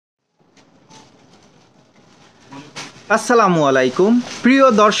আসসালামু আলাইকুম প্রিয়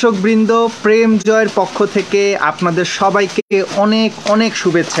দর্শকবৃন্দ, প্রেম জয়ের পক্ষ থেকে আপনাদের সবাইকে অনেক অনেক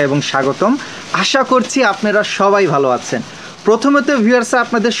শুভেচ্ছা এবং স্বাগতম। আশা করছি আপনারা সবাই ভালো আছেন। প্রথমত ভিউয়ার্স,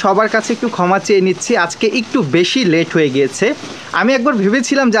 আপনাদের সবার কাছে একটু ক্ষমা চেয়ে নিচ্ছি, আজকে একটু বেশি লেট হয়ে গিয়েছে। আমি একবার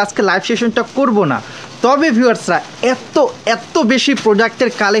ভেবেছিলাম যে আজকে লাইভ সেশনটা করব না, তবে ভিউয়ার্সরা এত বেশি প্রোডাক্টের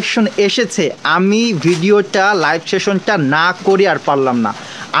কালেকশন এসেছে, আমি ভিডিওটা লাইভ সেশনটা না করে আর পারলাম না।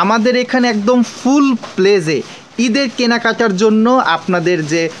 আমাদের এখানে একদম ফুল প্লেজে ঈদের কেনাকাটার জন্য আপনাদের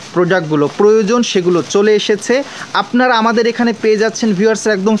যে প্রোডাক্টগুলো প্রয়োজন সেগুলো চলে এসেছে। আপনারা আমাদের এখানে পেয়ে যাচ্ছেন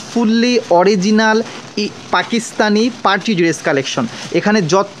ভিউয়ার্সরা একদম fully original Pakistani party dress collection. এখানে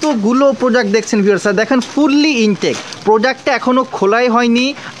যতগুলো প্রোডাক্ট দেখছেন ভিউয়ার্সরা, দেখেন ফুললি ইনটেক, প্রোডাক্টটা এখনও খোলাই হয়নি,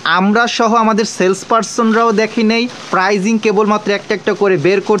 আমরা সহ আমাদের সেলস পার্সনরাও দেখি নেই, প্রাইজিং কেবলমাত্র একটা একটা করে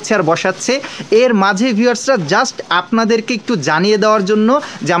বের করছে আর বসাচ্ছে। এর মাঝে ভিউয়ার্সরা জাস্ট আপনাদেরকে একটু জানিয়ে দেওয়ার জন্য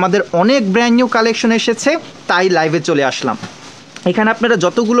যে আমাদের অনেক ব্র্যান্ড নিউ কালেকশন এসেছে, তাই লাইভে চলে আসলাম। এখানে আপনারা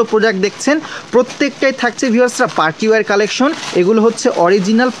যতগুলো প্রোডাক্ট দেখছেন প্রত্যেকটাই থাকছে ভিউয়ার্সরা পার্টি ওয়্যার কালেকশন। এগুলো হচ্ছে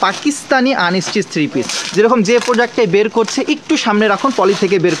original Pakistani unstitch three piece. যেরকম যে প্রোডাক্টটাই বের করছে একটু সামনে রাখুন পলি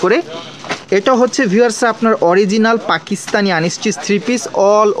থেকে বের করে, এটা হচ্ছে ভিউয়ার্সরা আপনার original Pakistani unstitch three piece,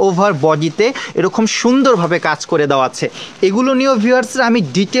 all over বডিতে এরকম সুন্দরভাবে কাজ করে দেওয়া আছে। এগুলো নিয়েও ভিউয়ার্সরা আমি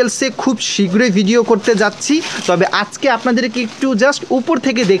ডিটেলসে খুব শীঘ্রই ভিডিও করতে যাচ্ছি, তবে আজকে আপনাদেরকে একটু জাস্ট উপর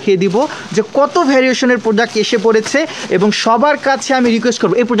থেকে দেখিয়ে দিব যে কত ভ্যারিয়েশনের প্রোডাক্ট এসে পড়েছে। এবং সবার কাছে আমি রিকোয়েস্ট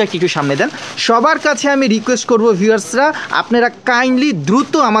করবো, এই প্রোডাক্ট একটু সামনে দেন, সবার কাছে আমি রিকোয়েস্ট করবো ভিউয়ার্সরা আপনারা কাইন্ডলি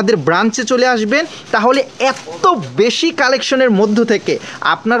দ্রুত আমাদের ব্রাঞ্চে চলে আসবেন, তাহলে এত বেশি কালেকশনের মধ্য থেকে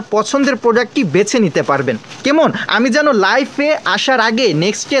আপনার পছন্দের প্রোডাক্টটি বেছে নিতে পারবেন। কেমন, আমি যেন লাইভে আসার আগে,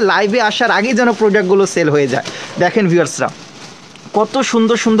 নেক্সটে লাইভে আসার আগে যেন প্রোডাক্টগুলো সেল হয়ে যায়। দেখেন ভিউয়ার্সরা কত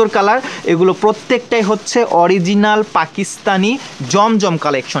সুন্দর সুন্দর কালার, এগুলো প্রত্যেকটাই হচ্ছে অরিজিনাল পাকিস্তানি জমজম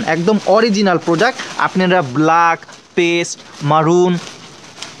কালেকশন, একদম অরিজিনাল প্রোডাক্ট। আপনারা ব্ল্যাক, পেস্ট, মারুন,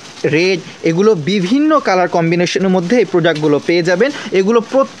 রেড, এগুলো বিভিন্ন কালার কম্বিনেশনের মধ্যে এই প্রোডাক্টগুলো পেয়ে যাবেন। এগুলো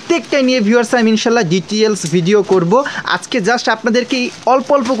প্রত্যেকটাই নিয়ে ভিউয়ার্স আমি ইনশাল্লাহ ডিটেলস ভিডিও করব। আজকে জাস্ট আপনাদেরকে অল্প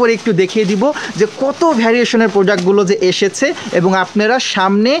অল্প করে একটু দেখিয়ে দিব যে কত ভ্যারিয়েশনের প্রোডাক্টগুলো যে এসেছে এবং আপনারা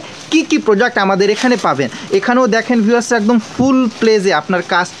সামনে কি কি প্রোডাক্ট আমাদের এখানে পাবেন। এখানেও দেখেন ভিউয়ার্স একদম ফুল প্লেজে আপনার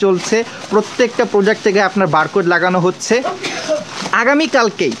কাজ চলছে, প্রত্যেকটা প্রোডাক্ট থেকে আপনার বারকোড লাগানো হচ্ছে।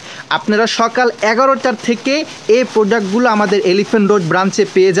 আগামীকালকেই আপনারা সকাল 11টার থেকে এই প্রোডাক্টগুলো আমাদের এলিফ্যান্ট রোড ব্রাঞ্চে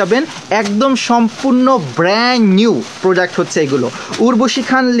পেয়ে যাবেন। একদম সম্পূর্ণ ব্র্যান্ড নিউ প্রোডাক্ট হচ্ছে এগুলো। উর্বশী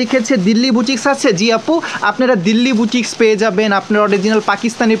খান লিখেছে দিল্লি বুটিক্স আছে, জি আপু, আপনারা দিল্লি বুটিক্স পেয়ে যাবেন, আপনারা অরিজিনাল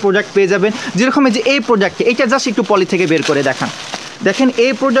পাকিস্তানি প্রোডাক্ট পেয়ে যাবেন। যেরকম যে এই প্রোডাক্টে, এইটা জাস্ট একটু পলি থেকে বের করে দেখান। দেখেন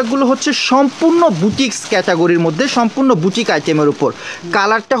এই প্রোডাক্টগুলো হচ্ছে সম্পূর্ণ বুটিক্স ক্যাটাগরির মধ্যে, সম্পূর্ণ বুটিক আইটেমের উপর।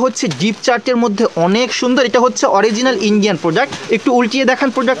 কালারটা হচ্ছে ডিপ চার্টের মধ্যে অনেক সুন্দর, এটা হচ্ছে অরিজিনাল ইন্ডিয়ান প্রোডাক্ট। একটু উল্টিয়ে দেখান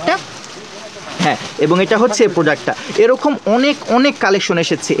প্রোডাক্টটা, হ্যাঁ, এবং এটা হচ্ছে এই প্রোডাক্টটা। এরকম অনেক অনেক কালেকশন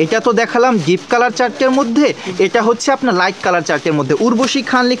এসেছে। এটা তো দেখালাম ডিপ কালার চার্টের মধ্যে, এটা হচ্ছে আপনার লাইট কালার চার্টের মধ্যে। উর্বশী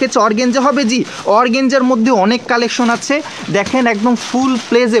খান লিখেছে অর্গেঞ্জা হবে, জি, অর্গেঞ্জার মধ্যে অনেক কালেকশন আছে। দেখেন একদম ফুল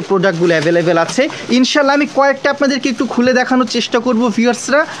প্লেজে প্রোডাক্টগুলো অ্যাভেলেবেল আছে। ইনশাল্লাহ আমি কয়েকটা আপনাদেরকে একটু খুলে দেখানোর চেষ্টা করব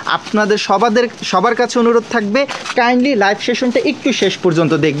ভিউয়ার্সরা। আপনাদের সবার কাছে অনুরোধ থাকবে কাইন্ডলি লাইভ সেশনটা একটু শেষ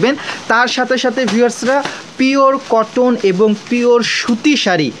পর্যন্ত দেখবেন। তার সাথে সাথে ভিউয়ার্সরা পিওর কটন এবং পিওর সুতি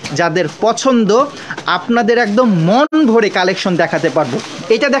শাড়ি যাদের পছন্দ, আপনাদের একদম মন ভরে কালেকশন দেখাতে পারবো।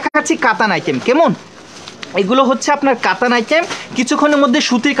 এটা দেখাচ্ছি কাতান আইটেম, কেমন, এগুলো হচ্ছে আপনার কাতান আইটেম। কিছুক্ষণের মধ্যে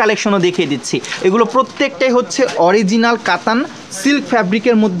সুতির কালেকশনও দেখিয়ে দিচ্ছি। এগুলো প্রত্যেকটাই হচ্ছে অরিজিনাল কাতান সিল্ক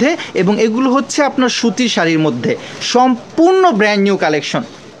ফ্যাব্রিকের মধ্যে এবং এগুলো হচ্ছে আপনার সুতির শাড়ির মধ্যে, সম্পূর্ণ ব্র্যান্ড নিউ কালেকশন।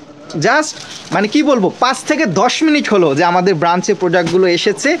 জাস্ট মানে কি বলবো, 5 থেকে 10 মিনিট হলো যে আমাদের ব্রাঞ্চে প্রোডাক্টগুলো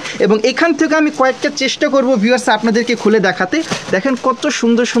এসেছে এবং এখান থেকে আমি কয়েকটা চেষ্টা করব ভিউয়ার্স আপনাদেরকে খুলে দেখাতে। দেখেন কত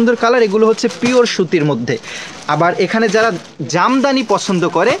সুন্দর সুন্দর কালার, এগুলো হচ্ছে পিওর সুতির মধ্যে। আবার এখানে যারা জামদানি পছন্দ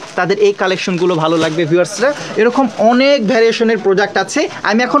করে তাদের এই কালেকশনগুলো ভালো লাগবে ভিউয়ার্সরা। এরকম অনেক ভ্যারিয়েশনের প্রোডাক্ট আছে,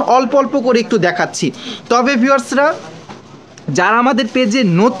 আমি এখন অল্প অল্প করে একটু দেখাচ্ছি। তবে ভিউয়ার্সরা যারা আমাদের পেজে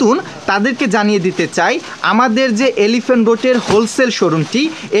নতুন তাদেরকে জানিয়ে দিতে চাই, আমাদের যে এলিফ্যান্ট রোডের হোলসেল শোরুমটি,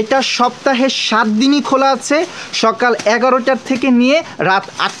 এটা সপ্তাহে 7 দিনই খোলা আছে, সকাল 11টার থেকে নিয়ে রাত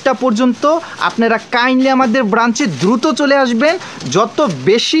 8টা পর্যন্ত। আপনারা কাইন্ডলি আমাদের ব্রাঞ্চে দ্রুত চলে আসবেন, যত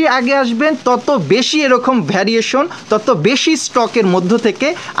বেশি আগে আসবেন তত বেশি এরকম ভ্যারিয়েশন, তত বেশি স্টকের মধ্য থেকে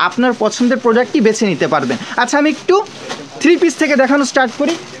আপনার পছন্দের প্রোডাক্টটি বেছে নিতে পারবেন। আচ্ছা আমি একটু থ্রি পিস থেকে দেখানো স্টার্ট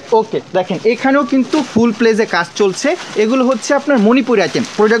করি। ওকে, দেখেন এখানেও কিন্তু ফুল প্লেজে কাজ চলছে। এগুলো হচ্ছে আপনার মণিপুরি আইটেম,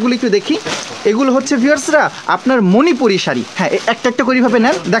 প্রোডাক্টগুলো একটু দেখি। এগুলো হচ্ছে ভিউয়ার্সরা আপনার মণিপুরি শাড়ি, হ্যাঁ একটা একটা করে ভাবে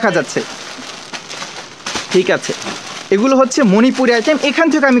নেন, দেখা যাচ্ছে, ঠিক আছে। এগুলো হচ্ছে মণিপুরি আইটেম। এখান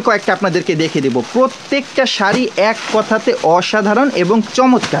থেকে আমি কয়েকটা আপনাদেরকে দেখে দেব। প্রত্যেকটা শাড়ি এক কথাতে অসাধারণ এবং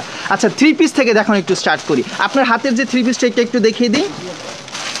চমৎকার। আচ্ছা, 3 পিস থেকে দেখুন একটু স্টার্ট করি। আপনার হাতের যে 3 পিসটা একটু দেখিয়ে দিই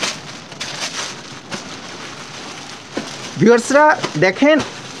ভিউয়ার্সরা। দেখেন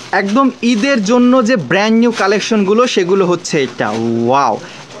একদম ঈদের জন্য যে ব্র্যান্ড নিউ কালেকশনগুলো সেগুলো হচ্ছে এটা। ওয়াও,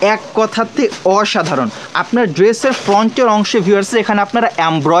 এক কথাতে অসাধারণ। আপনার ড্রেসের ফ্রন্টের অংশে ভিউয়ার্স এখানে আপনারা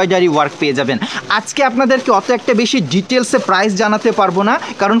এমব্রয়ডারি ওয়ার্ক পেয়ে যাবেন। আজকে আপনাদেরকে অত একটা বেশি ডিটেলসে প্রাইস জানাতে পারবো না,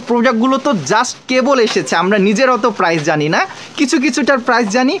 কারণ প্রোডাক্টগুলো তো জাস্ট কেবল এসেছে, আমরা নিজের অত প্রাইস জানি না, কিছুটার প্রাইস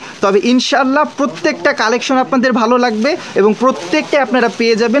জানি। তবে ইনশাল্লাহ প্রত্যেকটা কালেকশন আপনাদের ভালো লাগবে এবং প্রত্যেকটা আপনারা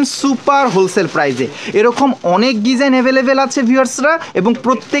পেয়ে যাবেন সুপার হোলসেল প্রাইসে। এরকম অনেক ডিজাইন অ্যাভেলেবেল আছে ভিউয়ার্সরা, এবং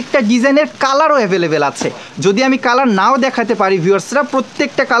প্রত্যেকটা ডিজাইনের কালারও অ্যাভেলেবেল আছে। যদি আমি কালার নাও দেখাতে পারি ভিউয়ার্সরা,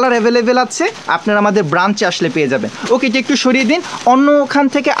 প্রত্যেকটা কালার অ্যাভেলেবেল আছে, আপনারা আমাদের ব্রাঞ্চে আসলে পেয়ে যাবেন। ওকে, এটা একটু সরিয়ে দিন, অন্য ওখান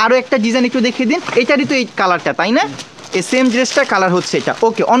থেকে আরও একটা ডিজাইন একটু দেখিয়ে দিন। এটারই তো এই কালারটা, তাই না? এই সেম ড্রেসটার কালার হচ্ছে এটা।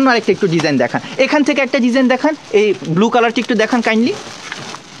 ওকে, অন্য আরেকটা একটু ডিজাইন দেখান, এখান থেকে একটা ডিজাইন দেখান, এই ব্লু কালারটি একটু দেখান কাইন্ডলি।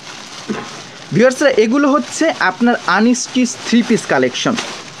 ভিউয়ার্সরা এগুলো হচ্ছে আপনার আনস্টিচ 3 পিস কালেকশন।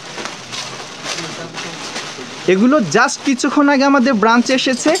 এগুলো জাস্ট কিছুক্ষণ আগে আমাদের ব্রাঞ্চে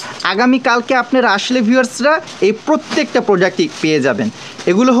এসেছে, আগামীকালকে আপনারা আসলে ভিউয়ার্সরা এই প্রত্যেকটা প্রোডাক্টই পেয়ে যাবেন।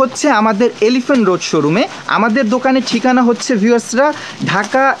 এগুলো হচ্ছে আমাদের এলিফ্যান্ট রোড শোরুমে। আমাদের দোকানের ঠিকানা হচ্ছে ভিউয়ার্সরা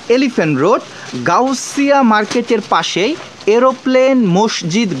ঢাকা এলিফ্যান্ট রোড, গাউসিয়া মার্কেটের পাশেই এরোপ্লেন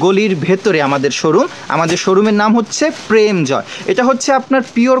মসজিদ গলির ভেতরে আমাদের শোরুম। আমাদের শোরুমের নাম হচ্ছে প্রেমজয়। এটা হচ্ছে আপনার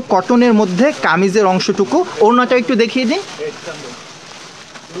পিওর কটনের মধ্যে কামিজের অংশটুকু। ওড়নাটা একটু দেখিয়ে দিন।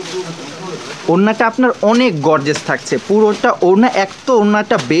 ওড়নাটা আপনার অনেক গর্জেস থাকছে, পুরোটা ওড়না, এক তো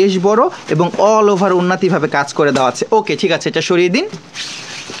ওড়নাটা বেশ বড় এবং অল ওভার ওড়নাতিভাবে কাজ করে দেওয়া আছে। ওকে, ঠিক আছে, এটা সরিয়ে দিন।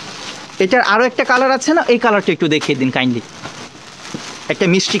 এটার আরও একটা কালার আছে না, এই কালারটা একটু দেখিয়ে দিন কাইন্ডলি। একটা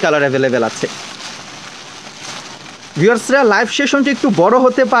মিষ্টি কালার অ্যাভেলেবেল আছে। ভিউয়ার্সরা লাইভ সেশনটা একটু বড়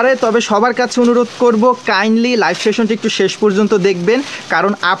হতে পারে, তবে সবার কাছে অনুরোধ করব কাইন্ডলি লাইভ সেশনটা একটু শেষ পর্যন্ত দেখবেন,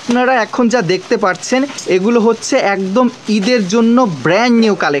 কারণ আপনারা এখন যা দেখতে পাচ্ছেন এগুলো হচ্ছে একদম ঈদের জন্য ব্র্যান্ড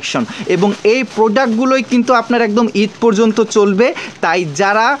নিউ কালেকশন, এবং এই প্রোডাক্টগুলোই কিন্তু আপনার একদম ঈদ পর্যন্ত চলবে। তাই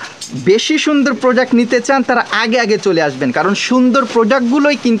যারা বেশি সুন্দর প্রোডাক্ট নিতে চান তারা আগে আগে চলে আসবেন, কারণ সুন্দর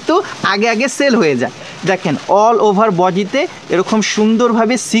প্রোডাক্টগুলোই কিন্তু আগে আগে সেল হয়ে যায়। দেখেন অল ওভার বডিতে এরকম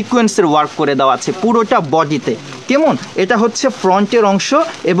সুন্দরভাবে সিকোয়েন্সের ওয়ার্ক করে দেওয়া আছে পুরোটা বডিতে। কেমন, এটা হচ্ছে ফ্রন্টের অংশ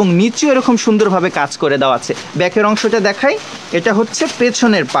এবং নিচেও এরকম সুন্দরভাবে কাজ করে দেওয়া আছে। ব্যাকের অংশটা দেখাই, এটা হচ্ছে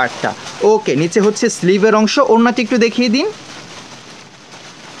পেছনের পার্টটা। ওকে, নিচে হচ্ছে স্লিভের অংশ। ওড়নাটি একটু দেখিয়ে দিন।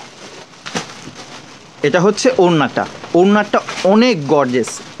 এটা হচ্ছে ওড়নাটা। ওড়নাটা অনেক গর্জেস,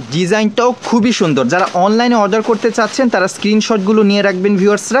 ডিজাইনটাও খুবই সুন্দর। যারা অনলাইনে অর্ডার করতে চাচ্ছেন তারা স্ক্রিনশটগুলো নিয়ে রাখবেন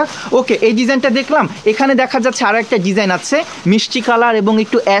ভিউয়ার্সরা। ওকে, এই ডিজাইনটা দেখলাম, এখানে দেখা যাচ্ছে আরও একটা ডিজাইন আছে মিষ্টি কালার এবং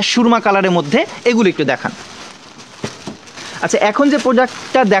একটু অ্যাশ সুরমা কালারের মধ্যে, এগুলো একটু দেখান। আচ্ছা, এখন যে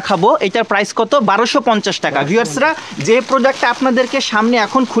প্রোডাক্টটা দেখাবো এটার প্রাইস কত? 1250 টাকা। ভিউয়ার্সরা যে প্রোডাক্টটা আপনাদেরকে সামনে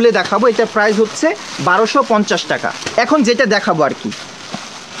এখন খুলে দেখাবো এটার প্রাইস হচ্ছে 1250 টাকা। এখন যেটা দেখাবো আর কি,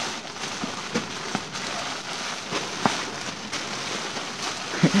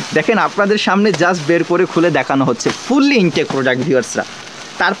 দেখেন আপনাদের সামনে জাস্ট বের করে খুলে দেখানো হচ্ছে, ফুললি ইনটেক প্রোডাক্ট ভিউয়ার্সরা।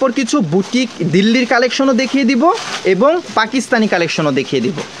 তারপর কিছু বুটিক দিল্লির কালেকশনও দেখিয়ে দিব এবং পাকিস্তানি কালেকশনও দেখিয়ে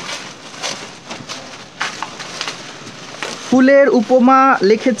দিব। ফুলের উপমা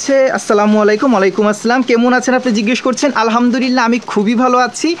লিখেছে আসসালামু আলাইকুম। ওয়ালাইকুম আসসালাম। কেমন আছেন আপনি জিজ্ঞেস করছেন? আলহামদুলিল্লাহ আমি খুবই ভালো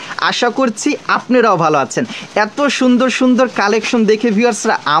আছি, আশা করছি আপনারাও ভালো আছেন। এত সুন্দর সুন্দর কালেকশন দেখে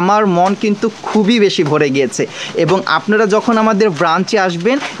ভিউয়ার্সরা আমার মন কিন্তু খুবই বেশি ভরে গিয়েছে, এবং আপনারা যখন আমাদের ব্রাঞ্চে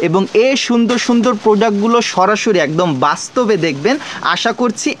আসবেন এবং এই সুন্দর সুন্দর প্রোডাক্টগুলো সরাসরি একদম বাস্তবে দেখবেন, আশা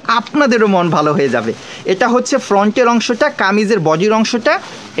করছি আপনাদেরও মন ভালো হয়ে যাবে। এটা হচ্ছে ফ্রন্টের অংশটা, কামিজের বডির অংশটা,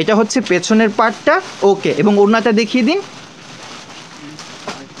 এটা হচ্ছে পেছনের পার্টটা। ওকে, এবং ওড়নাটা দেখিয়ে দিন।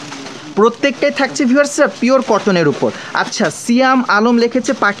 প্রত্যেকটাই থাকছে ভিউয়ার্সরা পিওর কটনের উপর। আচ্ছা, সিয়াম আলম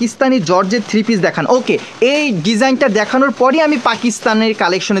লিখেছে পাকিস্তানি জর্জের 3 পিস দেখান। ওকে, এই ডিজাইনটা দেখানোর পরই আমি পাকিস্তানের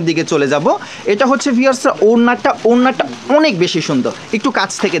কালেকশনের দিকে চলে যাব। এটা হচ্ছে ভিউয়ার্সরা ওড়নাটা অনেক বেশি সুন্দর, একটু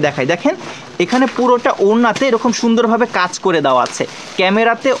কাছ থেকে দেখাই। দেখেন এখানে পুরোটা ওড়নাতে এরকম সুন্দরভাবে কাজ করে দেওয়া আছে।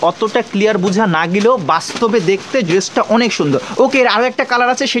 ক্যামেরাতে অতটা ক্লিয়ার বোঝা না গেলেও বাস্তবে দেখতে ড্রেসটা অনেক সুন্দর। ওকে, এর আরও একটা কালার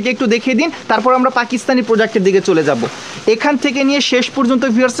আছে, সেটা একটু দেখিয়ে দিন, তারপর আমরা পাকিস্তানি প্রোডাক্টের দিকে চলে যাব। এখান থেকে নিয়ে শেষ পর্যন্ত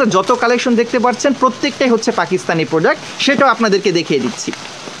ভিউয়ার্সরা যত কালেকশন দেখতে পাচ্ছেন প্রত্যেকটাই হচ্ছে পাকিস্তানি প্রোডাক্ট, সেটাও আপনাদেরকে দেখিয়ে দিচ্ছি।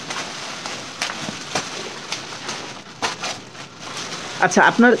 আচ্ছা,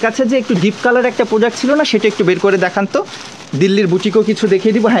 আপনার কাছে যে একটু ডিপ কালার একটা প্রোডাক্ট ছিল না, সেটা একটু বের করে দেখান তো। দিল্লির বুটিকও কিছু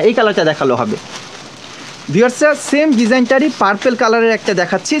দেখিয়ে দিব। হ্যাঁ, এই কালারটা দেখালো হবে। ভিউয়ার্সরা সেম ডিজাইনটারই পার্পল কালারের একটা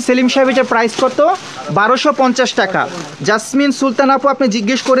দেখাচ্ছি। সেলিম সাহেব এটার প্রাইস কত? 1250 টাকা। জাসমিন সুলতান আপু আপনি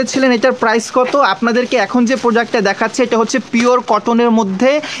জিজ্ঞেস করেছিলেন এটার প্রাইস কত। আপনাদেরকে এখন যে প্রোডাক্টটা দেখাচ্ছে এটা হচ্ছে পিওর কটনের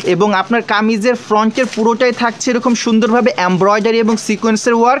মধ্যে এবং আপনার কামিজের ফ্রন্টের পুরোটাই থাকছে এরকম সুন্দরভাবে এমব্রয়ডারি এবং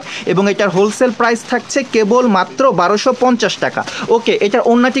সিকোয়েন্সের ওয়ার্ক এবং এটার হোলসেল প্রাইস থাকছে কেবল মাত্র 1250 টাকা। ওকে, এটার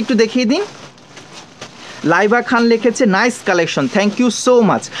ওড়নাটি একটু দেখিয়ে দিন। লাইবা খান লিখেছে nice collection, thank you so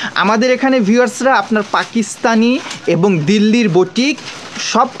much. আমাদের এখানে ভিউয়ার্সরা আপনার পাকিস্তানি এবং দিল্লির বুটিক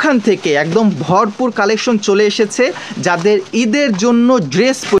সবখান থেকে একদম ভরপুর কালেকশন চলে এসেছে। যাদের ঈদের জন্য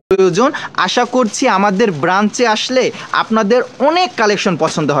ড্রেস প্রয়োজন আশা করছি আমাদের ব্রাঞ্চে আসলে আপনাদের অনেক কালেকশন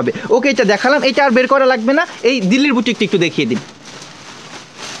পছন্দ হবে। ওকে, এটা দেখালাম, এটা আর বের করা লাগবে না। এই দিল্লির বুটিকটা একটু দেখিয়ে দিন।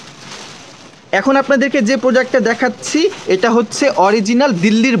 এখন আপনাদেরকে যে প্রোডাক্টটা দেখাচ্ছি এটা হচ্ছে অরিজিনাল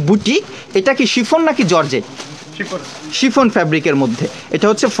দিল্লির বুটিক। এটা কি শিফন নাকি জর্জেট? শিফন ফ্যাব্রিকের মধ্যে। এটা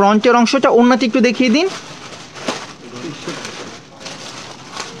হচ্ছে ফ্রন্টের অংশটা। ওড়নাটি একটু দেখিয়ে দিন।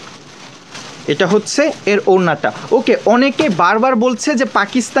 এটা হচ্ছে এর ওড়নাটা। ওকে, অনেকে বারবার বলছে যে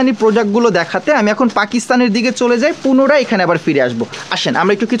পাকিস্তানি প্রোডাক্টগুলো দেখাতে, আমি এখন পাকিস্তানের দিকে চলে যাই, পুনরায় এখানে আবার ফিরে আসবো। আসেন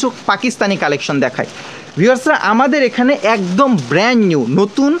আমরা একটু কিছু পাকিস্তানি কালেকশন দেখাই। ভিউয়ার্সরা আমাদের এখানে একদম ব্র্যান্ড নিউ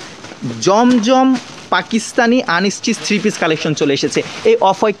নতুন জমজম পাকিস্তানি আনস্টিচ 3 পিস কালেকশন চলে এসেছে। এই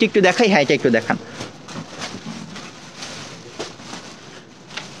অফ হোয়াইটটি একটু দেখাই। হ্যাঁ, এটা একটু দেখান।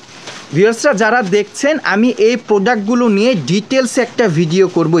 ভিউয়ার্সরা যারা দেখছেন আমি এই প্রোডাক্টগুলো নিয়ে ডিটেলসে একটা ভিডিও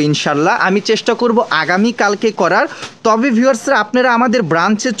করব ইনশাল্লাহ। আমি চেষ্টা করব আগামী কালকে করার। তবে ভিউয়ার্সরা আপনারা আমাদের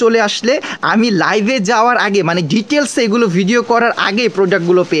ব্রাঞ্চে চলে আসলে আমি লাইভে যাওয়ার আগে মানে ডিটেলসে এগুলো ভিডিও করার আগে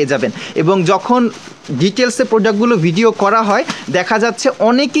প্রোডাক্টগুলো পেয়ে যাবেন। এবং যখন ডিটেলসে প্রোডাক্টগুলো ভিডিও করা হয় দেখা যাচ্ছে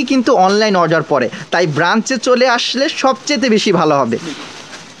অনেকেই কিন্তু অনলাইন অর্ডার পড়ে, তাই ব্রাঞ্চে চলে আসলে সবচেয়ে বেশি ভালো হবে।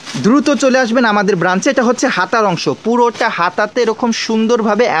 দ্রুত চলে আসবেন আমাদের ব্রাঞ্চে। এটা হচ্ছে হাতার অংশ, পুরোটা হাতাতে এরকম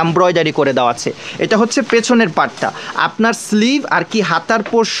সুন্দরভাবে এমব্রয়ডারি করে দেওয়া আছে। এটা হচ্ছে পেছনের পার্টটা, আপনার স্লিভ আর কি হাতার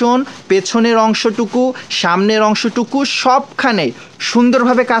পোর্শন, পেছনের অংশটুকু, সামনের অংশটুকু সবখানে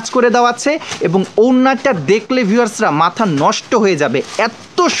সুন্দরভাবে কাজ করে দেওয়া আছে। এবং ওড়নাটা দেখলে ভিউয়ার্সরা মাথা নষ্ট হয়ে যাবে,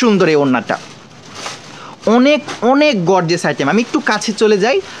 এত সুন্দর এই ওড়নাটা। অনেক অনেক গর্জিয়াস আইটেম। আমি একটু কাছে চলে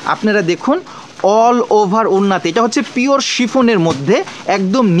যাই, আপনারা দেখুন অল ওভার ওড়নাতে। এটা হচ্ছে পিওর শিফনের মধ্যে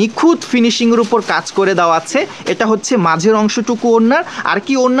একদম নিখুঁত ফিনিশিংয়ের উপর কাজ করে দেওয়া আছে। এটা হচ্ছে মাঝের অংশটুকু ওড়নার, আর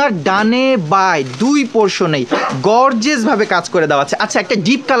কি ওড়নার ডানে বাই দুই পোর্শনেই গর্জিয়াসভাবে কাজ করে দেওয়া আছে। আচ্ছা, একটা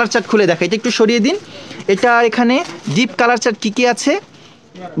ডিপ কালার চার্ট খুলে দেখা, এটা একটু সরিয়ে দিন। এটা এখানে ডিপ কালার চার্ট কী কী আছে?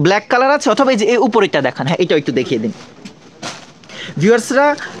 ব্ল্যাক কালার আছে, অথবা এই যে উপরেটা দেখান। হ্যাঁ, এটাও একটু দেখিয়ে দিন। ভিউয়ার্সরা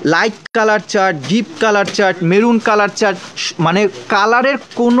light colour chart, deep colour chart, maroon colour chart, মানে কালারের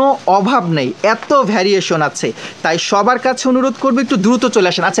কোনো অভাব নেই, এত ভ্যারিয়েশন আছে। তাই সবার কাছে অনুরোধ করবো একটু দ্রুত চলে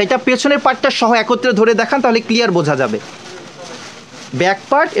আসেন। আচ্ছা, এটা পেছনের পার্টটা সহ একত্রে ধরে দেখান, তাহলে ক্লিয়ার বোঝা যাবে। ব্যাক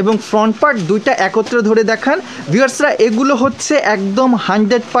পার্ট এবং ফ্রন্ট পার্ট দুইটা একত্রে ধরে দেখান। ভিউয়ার্সরা এগুলো হচ্ছে একদম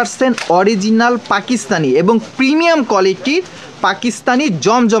 100% অরিজিনাল পাকিস্তানি এবং প্রিমিয়াম কোয়ালিটির পাকিস্তানি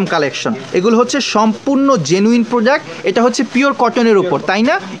জমজম কালেকশন। এগুলো হচ্ছে সম্পূর্ণ জেনুইন প্রোডাক্ট। এটা হচ্ছে পিওর কটনের উপর, তাই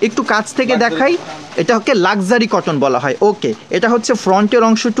না? একটু কাছ থেকে দেখাই। এটা হচ্ছে লাক্সারি কটন বলা হয়। ওকে, এটা হচ্ছে ফ্রন্টের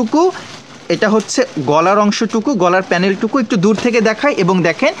অংশটুকু, এটা হচ্ছে গলার অংশটুকু, গলার প্যানেলটুকু একটু দূর থেকে দেখাই এবং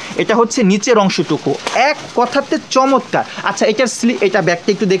দেখেন এটা হচ্ছে নিচের অংশটুকু, এক কথাতে চমৎকার। আচ্ছা, এটার এটা ব্যাকটা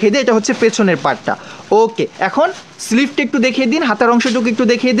একটু দেখিয়ে দিই। এটা হচ্ছে পেছনের পার্টটা। ওকে, এখন স্লিভটা একটু দেখিয়ে দিন, হাতার অংশটুকু একটু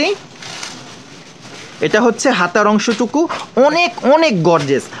দেখিয়ে দিই। এটা হচ্ছে হাতার অংশটুকু, অনেক অনেক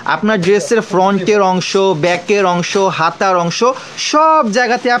গর্জিয়াস। আপনার ড্রেসের ফ্রন্টের অংশ, ব্যাকের অংশ, হাতার অংশ সব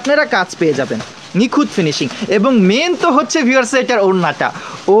জায়গাতে আপনারা কাজ পেয়ে যাবেন, নিখুঁত ফিনিশিং। এবং মেন তো হচ্ছে ভিউয়ার্স এটার ওড়নাটা,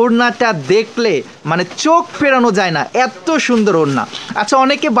 ওড়নাটা দেখলে মানে চোখ ফেরানো যায় না, এত সুন্দর ওড়না। আচ্ছা,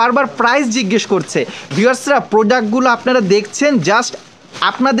 অনেকে বারবার প্রাইস জিজ্ঞেস করছে। ভিউয়ার্সরা প্রোডাক্টগুলো আপনারা দেখছেন, জাস্ট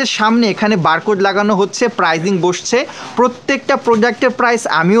আপনাদের সামনে এখানে বারকোড লাগানো হচ্ছে, প্রাইজিং বসছে। প্রত্যেকটা প্রোডাক্টের প্রাইস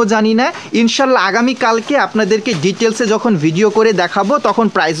আমিও জানি না। ইনশাল্লাহ আগামীকালকে আপনাদেরকে ডিটেলসে যখন ভিডিও করে দেখাবো তখন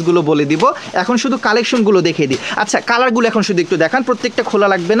প্রাইসগুলো বলে দিব। এখন শুধু কালেকশনগুলো দেখিয়ে দিই। আচ্ছা, কালারগুলো এখন শুধু একটু দেখান, প্রত্যেকটা খোলা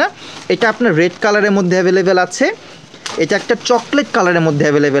লাগবে না। এটা আপনার রেড কালারের মধ্যে অ্যাভেলেবেল আছে, এটা একটা চকলেট কালারের মধ্যে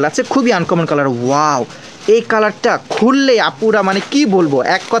অ্যাভেলেবেল আছে, খুবই আনকমন কালার। ওয়াও, এই কালারটা খুললে আপুরা মানে কি বলবো,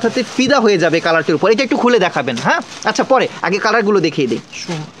 এক কথাতে ফিদা হয়ে যাবে কালারটির উপর। এটা একটু খুলে দেখাবেন। হ্যাঁ, আচ্ছা, পরে আগে কালারগুলো দেখিয়ে দিই।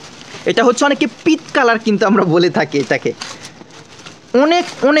 এটা হচ্ছে অনেকে পিট কালার কিন্তু আমরা বলে থাকি এটাকে, অনেক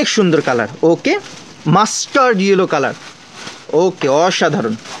অনেক সুন্দর কালার। ওকে, মাস্টার্ড ইয়েলো কালার। ওকে,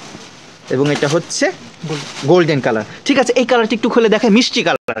 অসাধারণ। এবং এটা হচ্ছে গোল্ডেন কালার। ঠিক আছে, এই কালারটা একটু খুলে দেখায়, মিষ্টি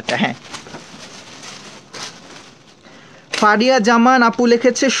কালারটা। হ্যাঁ, ফারিয়া জামান আপু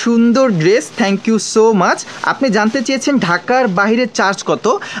লিখেছে সুন্দর dress, thank you so much. আপনি জানতে চেয়েছেন ঢাকার বাইরে চার্জ কত।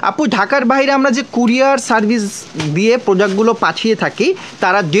 আপু ঢাকার বাইরে আমরা যে কুরিয়ার সার্ভিস দিয়ে প্রোডাক্টগুলো পাঠিয়ে থাকি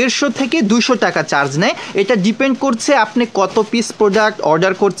তারা 150 থেকে 200 টাকা চার্জ নেয়। এটা ডিপেন্ড করছে আপনি কত পিস প্রোডাক্ট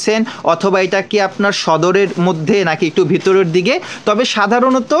অর্ডার করছেন, অথবা এটা কি আপনার সদরের মধ্যে নাকি একটু ভিতরের দিকে। তবে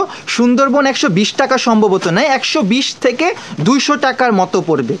সাধারণত সুন্দরবন 120 টাকা সম্ভবত নেয়, 120 থেকে 200 টাকার মতো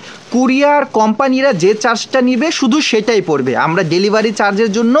পড়বে। কুরিয়ার কোম্পানিরা যে চার্জটা নিবে শুধু সেটাই পড়বে, আমরা ডেলিভারি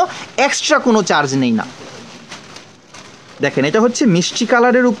চার্জের জন্য এক্সট্রা কোনো চার্জ নেই না। দেখেন এটা হচ্ছে মিষ্টি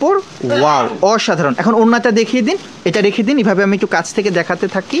কালারের উপর, ওয়াও অসাধারণ। এখন ওড়নাটা দেখিয়ে দিন, এটা রেখে দিন, এভাবে আমি একটু কাছ থেকে দেখাতে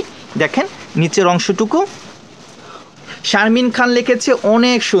থাকি। দেখেন নিচের অংশটুকু। শারমিন খান লিখেছে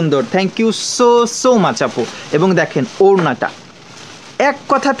অনেক সুন্দর, থ্যাংক ইউ সো মাচ আপু। এবং দেখেন ওড়নাটা এক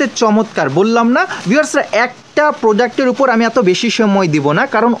কথাতে চমৎকার, বললাম না ভিউয়ার্সরা, একটা প্রোডাক্টের উপর আমি এত বেশি সময় দিব না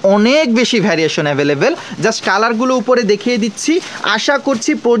কারণ অনেক বেশি ভ্যারিয়েশন অ্যাভেলেবেল। জাস্ট কালারগুলো উপরে দেখিয়ে দিচ্ছি, আশা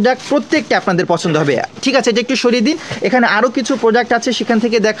করছি প্রোডাক্ট প্রত্যেকটা আপনাদের পছন্দ হবে। ঠিক আছে, এটা একটু সরিয়ে দিন, এখানে আরও কিছু প্রোডাক্ট আছে সেখান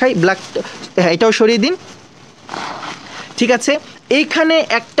থেকে দেখাই। ব্ল্যাক, হ্যাঁ এটাও সরিয়ে দিন। ঠিক আছে, এইখানে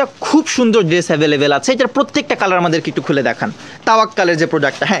একটা খুব সুন্দর ড্রেস অ্যাভেলেবেল আছে, এটার প্রত্যেকটা কালার আমাদেরকে একটু খুলে দেখান। তাওয়াক্কালের যে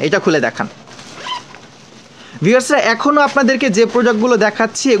প্রোডাক্টটা, হ্যাঁ এটা খুলে দেখান। ভিউয়ার্সরা এখনও আপনাদেরকে যে প্রোডাক্টগুলো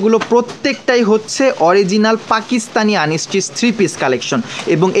দেখাচ্ছি এগুলো প্রত্যেকটাই হচ্ছে original Pakistani unstitch 3 piece collection,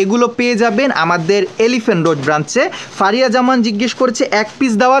 এবং এগুলো পেয়ে যাবেন আমাদের এলিফ্যান্ট রোড ব্রাঞ্চে। ফারিয়া জামান জিজ্ঞেস করেছে 1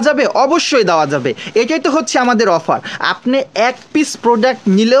 পিস দেওয়া যাবে, অবশ্যই দেওয়া যাবে, এটাই তো হচ্ছে আমাদের অফার। আপনি 1 পিস প্রোডাক্ট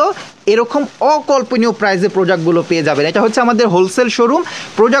নিলেও এরকম অকল্পনীয় প্রাইসে প্রোডাক্টগুলো পেয়ে যাবেন। এটা হচ্ছে আমাদের হোলসেল শোরুম।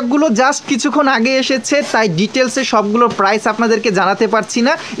 প্রোডাক্টগুলো জাস্ট কিছুক্ষণ আগে এসেছে, তাই ডিটেলসে সবগুলোর প্রাইস আপনাদেরকে জানাতে পারছি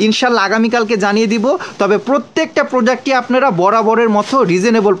না, ইনশাল্লাহ আগামীকালকে জানিয়ে দিব। তবে প্রত্যেকটা প্রোডাক্টই আপনারা বরাবরের মতো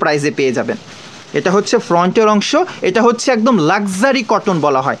রিজনেবল প্রাইসে পেয়ে যাবেন। এটা হচ্ছে ফ্রন্টের অংশ, এটা হচ্ছে একদম লাক্সারি কটন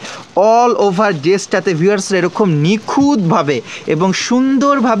বলা হয়। অল ওভার ড্রেসটাতে ভিউয়ার্সরা এরকম নিখুঁতভাবে এবং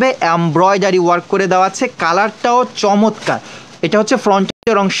সুন্দরভাবে এমব্রয়ডারি ওয়ার্ক করে দেওয়া আছে, কালারটাও চমৎকার। এটা হচ্ছে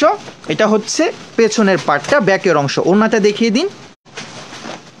ফ্রন্টের অংশ, এটা হচ্ছে পেছনের পার্টটা, ব্যাকের অংশ। ওড়নাটা দেখিয়ে দিন।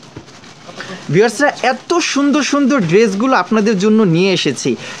 ভিউয়ার্সরা এত সুন্দর সুন্দর ড্রেসগুলো আপনাদের জন্য নিয়ে এসেছি,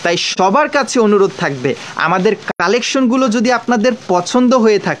 তাই সবার কাছে অনুরোধ থাকবে আমাদের কালেকশনগুলো যদি আপনাদের পছন্দ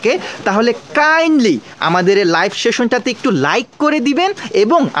হয়ে থাকে তাহলে কাইন্ডলি আমাদের এই লাইভ সেশনটাতে একটু লাইক করে দিবেন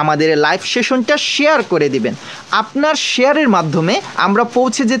এবং আমাদের এই লাইভ সেশনটা শেয়ার করে দিবেন। আপনার শেয়ারের মাধ্যমে আমরা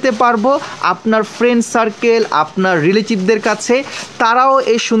পৌঁছে যেতে পারবো আপনার ফ্রেন্ড সার্কেল, আপনার রিলেটিভদের কাছে, তারাও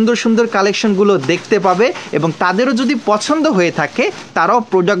এই সুন্দর সুন্দর কালেকশনগুলো দেখতে পাবে এবং তাদেরও যদি পছন্দ হয়ে থাকে তারাও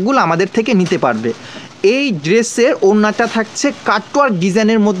প্রোডাক্টগুলো আমাদের থেকে নিতে পারবে। এই ড্রেসের ওড়নাটা থাকছে কাটওয়ার্ক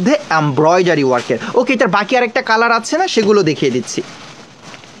ডিজাইনের মধ্যে এমব্রয়ডারি ওয়ার্কের। ওকে, এটার বাকি আরেকটা কালার আছে না, সেগুলো দেখিয়ে দিচ্ছি।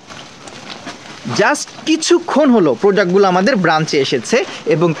 জাস্ট কিছুক্ষণ হলো প্রোডাক্টগুলো আমাদের ব্রাঞ্চে এসেছে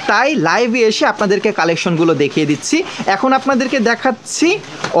এবং তাই লাইভে এসে আপনাদেরকে কালেকশনগুলো দেখিয়ে দিচ্ছি। এখন আপনাদেরকে দেখাচ্ছি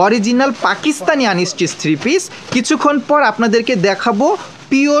অরিজিনাল পাকিস্তানি আনস্টিচ 3 পিস। কিছুক্ষণ পর আপনাদেরকে দেখাবো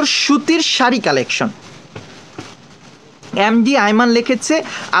পিওর সুতির শাড়ি কালেকশন। এমডি আইমান লিখেছে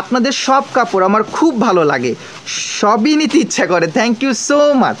আপনাদের সব কাপড় আমার খুব ভালো লাগে, সবই নিতে ইচ্ছা করে, thank you so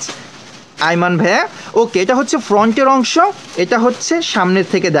much Ayman ভাইয়া। ওকে, এটা হচ্ছে ফ্রন্টের অংশ, এটা হচ্ছে সামনের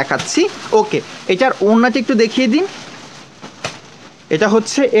থেকে দেখাচ্ছি। ওকে, এটার ওড়নাটা একটু দেখিয়ে দিন। এটা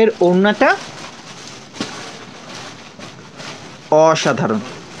হচ্ছে এর ওড়নাটা, অসাধারণ।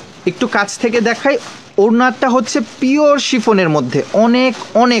 একটু কাছ থেকে দেখাই, ওড়নাটা হচ্ছে পিওর শিফনের মধ্যে, অনেক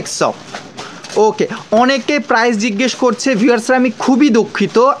অনেক সফট। ওকে, অনেকে প্রাইস জিজ্ঞেস করছে। ভিউয়ার্সরা আমি খুবই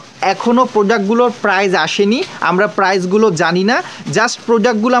দুঃখিত, এখনও প্রোডাক্টগুলোর প্রাইস আসেনি, আমরা প্রাইসগুলো জানি না, জাস্ট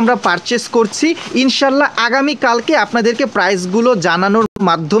প্রোডাক্টগুলো আমরা পারচেস করছি। ইনশাল্লাহ আগামীকালকে আপনাদেরকে প্রাইসগুলো জানানোর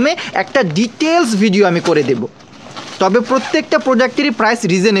মাধ্যমে একটা ডিটেলস ভিডিও আমি করে দেব, তবে প্রত্যেকটা প্রোডাক্টেরই প্রাইস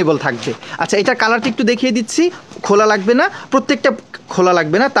রিজনেবল থাকবে। আচ্ছা, এটার কালারটা একটু দেখিয়ে দিচ্ছি, খোলা লাগবে না, প্রত্যেকটা খোলা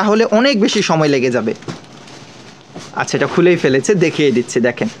লাগবে না, তাহলে অনেক বেশি সময় লেগে যাবে। আচ্ছা, এটা খুলেই ফেলেছে, দেখিয়ে দিচ্ছি।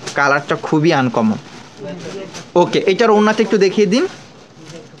 দেখেন কালারটা খুবই আনকমন। ওকে, এটার ওড়নাটা একটু দেখিয়ে দিন।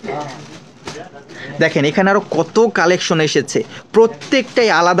 দেখেন এখানে আরও কত কালেকশন এসেছে, প্রত্যেকটাই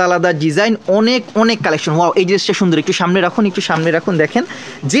আলাদা আলাদা ডিজাইন, অনেক অনেক কালেকশন। ওয়াও, এই ড্রেসটা সুন্দর, একটু সামনে রাখুন, একটু সামনে রাখুন। দেখেন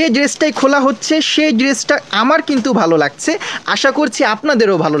যে ড্রেসটাই খোলা হচ্ছে সেই ড্রেসটা আমার কিন্তু ভালো লাগছে, আশা করছি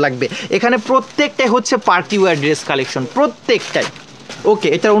আপনাদেরও ভালো লাগবে। এখানে প্রত্যেকটাই হচ্ছে পার্টি ওয়্যার ড্রেস কালেকশন, প্রত্যেকটাই। ওকে,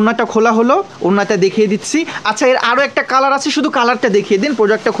 এটার ওড়নাটা খোলা হলো, ওড়নাটা দেখিয়ে দিচ্ছি। আচ্ছা, এর আরও একটা কালার আছে, শুধু কালারটা দেখিয়ে দিন,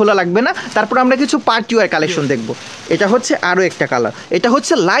 প্রোডাক্টটা খোলা লাগবে না। তারপর আমরা কিছু পার্টি ওয়্যার কালেকশন দেখব। এটা হচ্ছে আরও একটা কালার, এটা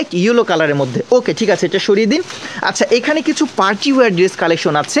হচ্ছে লাইট ইয়েলো কালারের মধ্যে। ওকে, ঠিক আছে, এটা সরিয়ে দিন। আচ্ছা, এখানে কিছু পার্টি ওয়্যার ড্রেস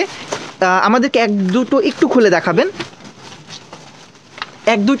কালেকশন আছে, আমাদেরকে এক দুটো একটু খুলে দেখাবেন,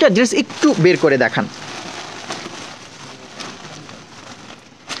 এক দুইটা ড্রেস একটু বের করে দেখান।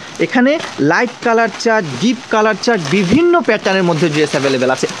 এখানে light colour chart, deep colour chart, বিভিন্ন প্যাটার্নের মধ্যে ড্রেস অ্যাভেলেবেল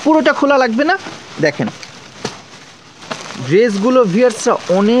আছে। পুরোটা খোলা লাগবে না, দেখেন ড্রেসগুলো ভিউয়ার্সরা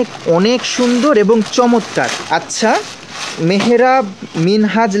অনেক অনেক সুন্দর এবং চমৎকার। আচ্ছা, মেহরাব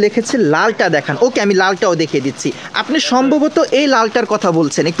মিনহাজ লিখেছে লালটা দেখান। ওকে, আমি লালটাও দেখিয়ে দিচ্ছি। আপনি সম্ভবত এই লালটার কথা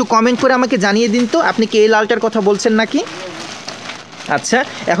বলছেন, একটু কমেন্ট করে আমাকে জানিয়ে দিন তো আপনি কি এই লালটার কথা বলছেন নাকি। আচ্ছা,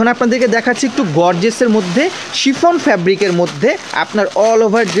 এখন আপনাদেরকে দেখাচ্ছি একটু গর্জেসের মধ্যে, শিফন ফ্যাব্রিকের মধ্যে আপনার অল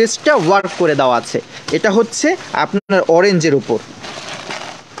ওভার ড্রেসটা ওয়ার্ক করে দেওয়া আছে। এটা হচ্ছে আপনার অরেঞ্জের উপর।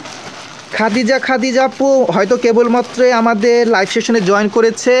 খাদিজা আপু হয়তো কেবলমাত্র আমাদের লাইভ সেশনে জয়েন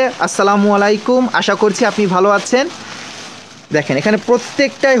করেছে। আসসালামু আলাইকুম, আশা করছি আপনি ভালো আছেন। দেখেন এখানে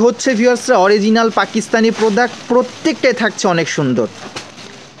প্রত্যেকটাই হচ্ছে ভিউয়ার্সরা অরিজিনাল পাকিস্তানি প্রোডাক্ট, প্রত্যেকটাই থাকছে অনেক সুন্দর।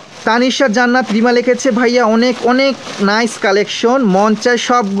 তানিশা জান্নাত রিমা লিখেছে ভাইয়া অনেক অনেক নাইস কালেকশন, মন চায়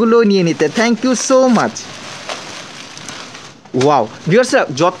সবগুলো নিয়ে নিতে। Thank you so much. Wow ভিউয়ার্সরা,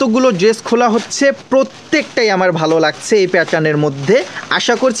 যতগুলো ড্রেস খোলা হচ্ছে প্রত্যেকটাই আমার ভালো লাগছে এই প্যাটার্নের মধ্যে,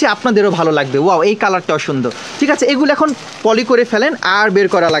 আশা করছি আপনাদেরও ভালো লাগবে। ওয়াও, এই কালারটাও সুন্দর। ঠিক আছে, এগুলো এখন পলি করে ফেলেন, আর বের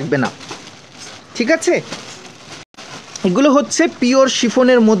করা লাগবে না। ঠিক আছে, এগুলো হচ্ছে পিওর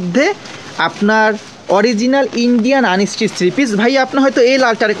শিফনের মধ্যে আপনার original Indian unstitch three piece. ভাই আপনি হয়তো এই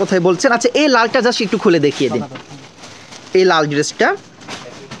লালটার কথাই বলছেন। আচ্ছা, এই লালটা জাস্ট একটু খুলে দেখিয়ে দিন, এই লাল ড্রেসটা।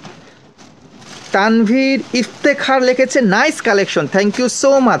 তানভীর ইফতেখার লিখেছে nice collection. Thank you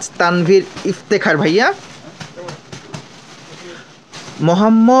so much Tanvir Iftekhar ভাইয়া।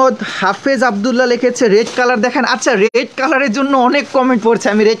 মোহাম্মদ হাফেজ আবদুল্লাহ লিখেছে রেড কালার দেখেন। আচ্ছা, রেড কালারের জন্য অনেক কমেন্ট পড়ছে,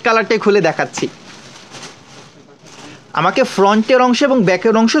 আমি রেড কালারটাই খুলে দেখাচ্ছি। আমাকে ফ্রন্টের অংশ এবং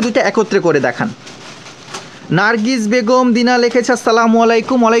ব্যাকের অংশ দুইটা একত্রে করে দেখান। নার্গিস বেগম দিনা লিখেছে আসসালামু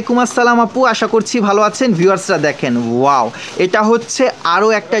আলাইকুম। ওয়ালাইকুম আসসালাম আপু, আশা করছি ভালো আছেন। ভিউয়ার্সরা দেখেন, ওয়াও, এটা হচ্ছে আরও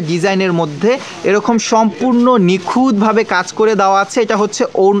একটা ডিজাইনের মধ্যে এরকম সম্পূর্ণ নিখুঁতভাবে কাজ করে দেওয়া আছে। এটা হচ্ছে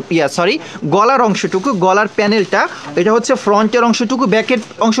গলার অংশটুকু, গলার প্যানেলটা। এটা হচ্ছে ফ্রন্টের অংশটুকু, ব্যাকের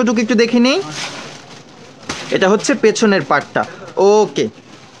অংশটুকু একটু দেখে নেই। এটা হচ্ছে পেছনের পার্টটা। ওকে,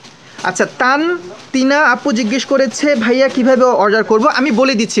 আচ্ছা, তিনা আপু জিজ্ঞেস করেছে ভাইয়া কিভাবে অর্ডার করব। আমি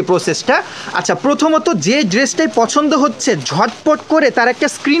বলে দিচ্ছি প্রসেসটা। আচ্ছা, প্রথমত যে ড্রেসটাই পছন্দ হচ্ছে ঝটপট করে তার একটা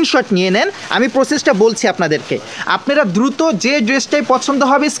স্ক্রিনশট নিয়ে নেন। আমি প্রসেসটা বলছি আপনাদেরকে, আপনারা দ্রুত যে ড্রেসটাই পছন্দ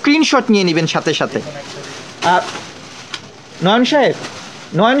হবে স্ক্রিনশট নিয়ে নেবেন সাথে সাথে।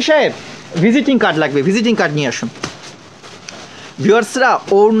 নয়ন সাহেব ভিজিটিং কার্ড লাগবে, ভিজিটিং কার্ড নিয়ে আসুন। ভিউয়ার্সরা,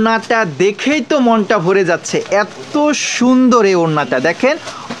 ওড়নাটা দেখেই তো মনটা ভরে যাচ্ছে, এত সুন্দর এই ওড়নাটা দেখেন।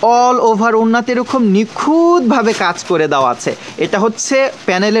 অল ওভার ওড়নাতে এরকম নিখুঁতভাবে কাজ করে দেওয়া আছে। এটা হচ্ছে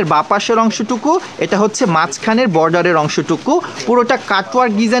প্যানেলের বাপাশের অংশটুকু, এটা হচ্ছে মাঝখানের বর্ডারের অংশটুকু, পুরোটা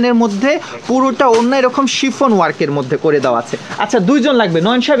কাটওয়ার্ক ডিজাইনের মধ্যে, পুরোটা ওড়না এরকম শিফন ওয়ার্কের মধ্যে করে দেওয়া আছে। আচ্ছা, দুইজন লাগবে।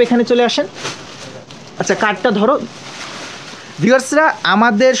 নয়ন সাহেব এখানে চলে আসেন। আচ্ছা, কার্ডটা ধরো। ভিউয়ার্সরা,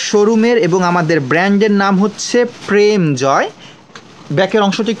 আমাদের শোরুমের এবং আমাদের ব্র্যান্ডের নাম হচ্ছে প্রেম জয়। ব্যাকের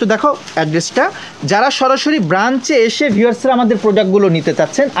অংশটা একটু দেখো, অ্যাড্রেসটা। যারা সরাসরি ব্রাঞ্চে এসে ভিউয়ার্সরা আমাদের প্রোডাক্টগুলো নিতে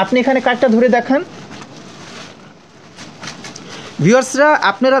চাচ্ছেন, আপনি এখানে কার্ডটা ধরে দেখান। ভিউয়ার্সরা,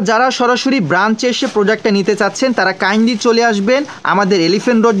 আপনারা যারা সরাসরি ব্রাঞ্চে এসে প্রোডাক্টটা নিতে চাচ্ছেন তারা কাইন্ডলি চলে আসবেন আমাদের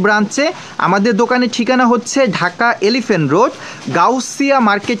এলিফ্যান্ট রোড ব্রাঞ্চে। আমাদের দোকানের ঠিকানা হচ্ছে ঢাকা এলিফ্যান্ট রোড, গাউসিয়া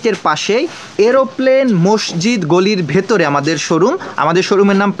মার্কেটের পাশেই এরোপ্লেন মসজিদ গলির ভেতরে আমাদের শোরুম। আমাদের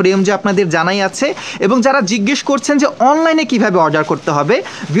শোরুমের নাম প্রেমজয়, আপনাদের জানাই আছে। এবং যারা জিজ্ঞেস করছেন যে অনলাইনে কিভাবে অর্ডার করতে হবে,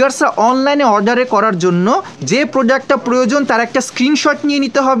 ভিউয়ার্সরা অনলাইনে অর্ডারে করার জন্য যে প্রোডাক্টটা প্রয়োজন তার একটা স্ক্রিনশট নিয়ে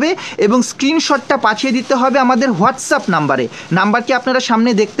নিতে হবে এবং স্ক্রিনশটটা পাঠিয়ে দিতে হবে আমাদের হোয়াটসঅ্যাপ নাম্বারে। নাম্বারটি আপনারা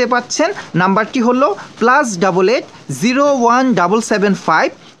সামনে দেখতে পাচ্ছেন, নাম্বারটি হলো +88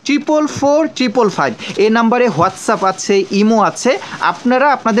 0177 444 এই নাম্বারে হোয়াটসঅ্যাপ আছে, ইমো আছে। আপনারা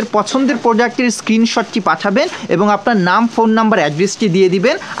আপনাদের পছন্দের প্রোডাক্টের স্ক্রিনশটটি পাঠাবেন এবং আপনার নাম, ফোন নাম্বার, অ্যাড্রেসটি দিয়ে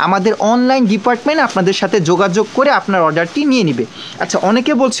দিবেন। আমাদের অনলাইন ডিপার্টমেন্ট আপনাদের সাথে যোগাযোগ করে আপনার অর্ডারটি নিয়ে নেবে। আচ্ছা,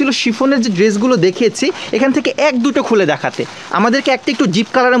 অনেকে বলছিল শিফনের যে ড্রেসগুলো দেখিয়েছি এখান থেকে এক দুটো খুলে দেখাতে, আমাদেরকে একটা একটু ডিপ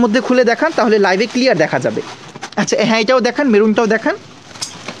কালারের মধ্যে খুলে দেখান, তাহলে লাইভে ক্লিয়ার দেখা যাবে। আচ্ছা, হ্যাঁ, এটাও দেখান, মেরুনটাও দেখান।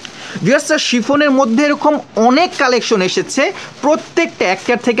 ভিউয়ার্সরা, শিফনের মধ্যে এরকম অনেক কালেকশন এসেছে, প্রত্যেকটা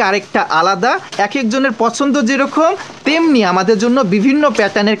একটার থেকে আরেকটা আলাদা। এক একজনের পছন্দ যেরকম তেমনি আমাদের জন্য বিভিন্ন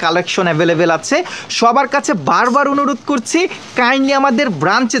প্যাটার্নের কালেকশন অ্যাভেলেবেল আছে। সবার কাছে বারবার অনুরোধ করছি কাইন্ডলি আমাদের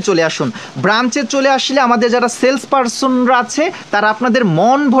ব্রাঞ্চে চলে আসুন। ব্রাঞ্চে চলে আসলে আমাদের যারা সেলস পারসনরা আছে তারা আপনাদের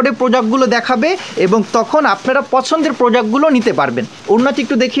মন ভরে প্রোডাক্টগুলো দেখাবে এবং তখন আপনারা পছন্দের প্রোডাক্টগুলো নিতে পারবেন। ওড়নাটি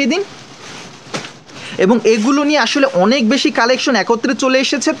একটু দেখিয়ে দিন। এবং এগুলো নিয়ে আসলে অনেক বেশি কালেকশন একত্রে চলে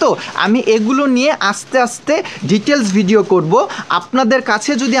এসেছে, তো আমি এগুলো নিয়ে আস্তে আস্তে ডিটেলস ভিডিও করব। আপনাদের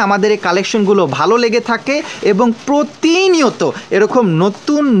কাছে যদি আমাদের এই কালেকশনগুলো ভালো লেগে থাকে এবং প্রতিনিয়ত এরকম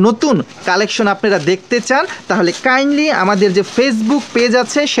নতুন নতুন কালেকশন আপনারা দেখতে চান, তাহলে কাইন্ডলি আমাদের যে ফেসবুক পেজ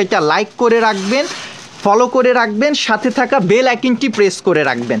আছে সেটা লাইক করে রাখবেন, ফলো করে রাখবেন, সাথে থাকা বেল আইকনটি প্রেস করে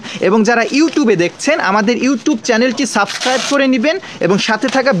রাখবেন। এবং যারা ইউটিউবে দেখছেন আমাদের ইউটিউব চ্যানেলটি সাবস্ক্রাইব করে নেবেন এবং সাথে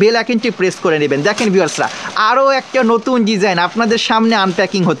থাকা বেল আইকনটি প্রেস করে নেবেন। দেখেন ভিউয়ার্সরা, আরও একটা নতুন ডিজাইন আপনাদের সামনে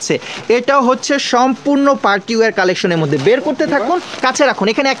আনপ্যাকিং হচ্ছে। এটাও হচ্ছে সম্পূর্ণ পার্টি ওয়্যার কালেকশনের মধ্যে। বের করতে থাকুন, কাছে রাখুন,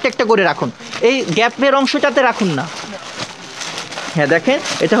 এখানে একটা একটা করে রাখুন, এই গ্যাপের অংশটাতে রাখুন না। হ্যাঁ দেখেন,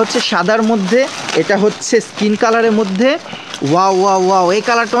 এটা হচ্ছে সাদার মধ্যে, এটা হচ্ছে স্কিন কালারের মধ্যে। ওয়াও ওয়াও ওয়াও, এই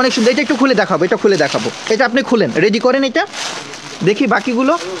কালারটা অনেক সুন্দর। এটা একটু খুলে দেখাবো, এটা খুলে দেখাবো, এটা আপনি খুলেন, রেডি করেন এটা, দেখি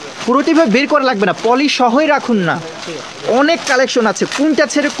বাকিগুলো। পুরোটিভাবে বের করা লাগবে না, পলি সহই রাখুন না, অনেক কালেকশন আছে। কোনটা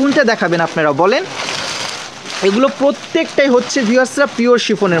ছেড়ে কোনটা দেখাবেন আপনারা বলেন? এগুলো প্রত্যেকটাই হচ্ছে ভিউয়ার্সরা পিওর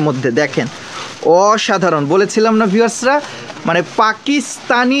শিফনের মধ্যে। দেখেন অসাধারণ, বলেছিলাম না ভিউয়ার্সরা, মানে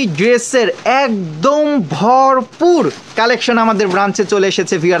পাকিস্তানি ড্রেসের একদম ভরপুর কালেকশন আমাদের ব্রাঞ্চে চলে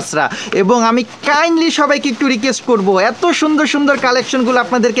এসেছে ভিউয়ার্সরা। এবং আমি কাইন্ডলি সবাইকে একটু রিকোয়েস্ট করব, এত সুন্দর সুন্দর কালেকশনগুলো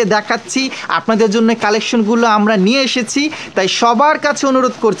আপনাদেরকে দেখাচ্ছি, আপনাদের জন্য কালেকশনগুলো আমরা নিয়ে এসেছি, তাই সবার কাছে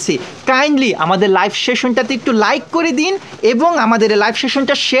অনুরোধ করছি কাইন্ডলি আমাদের লাইভ সেশনটাতে একটু লাইক করে দিন এবং আমাদের লাইভ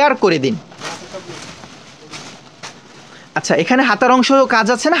সেশনটা শেয়ার করে দিন। আচ্ছা, এখানে হাতার অংশ কাজ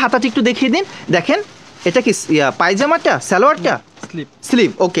আছে না, হাতাটি একটু দেখিয়ে দিন। দেখেন এটা কি পায়জামাটা, সালোয়ারটা, স্লিভ।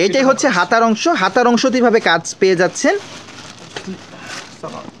 ওকে, এটাই হচ্ছে হাতার অংশ। হাতার অংশতে এইভাবে কাজ পেয়ে যাচ্ছেন।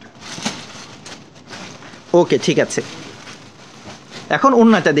 ওকে, ঠিক আছে। এখন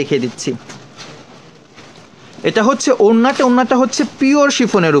ওড়নাটা দেখিয়ে দিচ্ছি। এটা হচ্ছে ওড়নাটা, ওড়নাটা হচ্ছে পিওর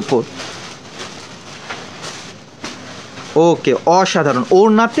শিফনের উপর। ওকে, অসাধারণ।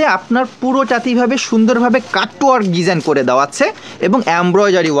 ওড়নাতে আপনার পুরোটাতেইভাবে সুন্দরভাবে কাটওয়ার্ক ডিজাইন করে দেওয়া আছে এবং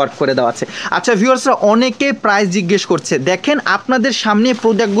এমব্রয়ডারি ওয়ার্ক করে দেওয়া আছে। আচ্ছা ভিউয়ার্সরা, অনেকে প্রাইস জিজ্ঞেস করছে। দেখেন আপনাদের সামনে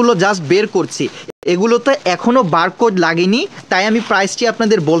প্রোডাক্টগুলো জাস্ট বের করছি, এগুলোতে এখনও বারকোড লাগেনি, তাই আমি প্রাইসটি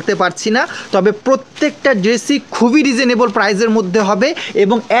আপনাদের বলতে পারছি না। তবে প্রত্যেকটা ড্রেসই খুবই রিজনেবল প্রাইসের মধ্যে হবে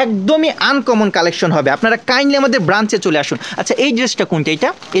এবং একদমই আনকমন কালেকশন হবে। আপনারা কাইন্ডলি আমাদের ব্রাঞ্চে চলে আসুন। আচ্ছা, এই ড্রেসটা কোনটা?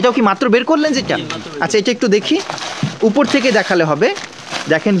 এটাও কি মাত্র বের করলেন যেটা? আচ্ছা, এটা একটু দেখি, উপর থেকে দেখালে হবে।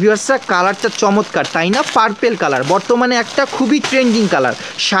 দেখেন ভিউয়ার্সরা, কালারটা চমৎকার, তাই না? পার্পেল কালার বর্তমানে একটা খুবই ট্রেন্ডিং কালার।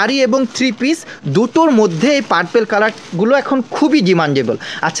 শাড়ি এবং থ্রি পিস দুটোর মধ্যে এই পার্পেল কালারগুলো এখন খুবই ডিমান্ডেবল।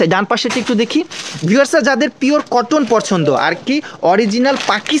 আচ্ছা, ডান পাশেটা একটু দেখি। ভিউয়ার্সরা, যাদের পিওর কটন পছন্দ আর কি, অরিজিনাল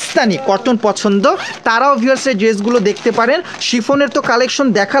পাকিস্তানি কটন পছন্দ, তারাও ভিউয়ার্সের ড্রেসগুলো দেখতে পারেন। শিফনের তো কালেকশন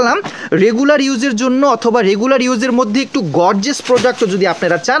দেখালাম, রেগুলার ইউজের জন্য অথবা রেগুলার ইউজের মধ্যে একটু গর্জিয়াস প্রোডাক্টও যদি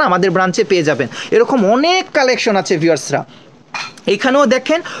আপনারা চান আমাদের ব্রাঞ্চে পেয়ে যাবেন। এরকম অনেক কালেকশন আছে ভিউয়ার্সরা। এখানেও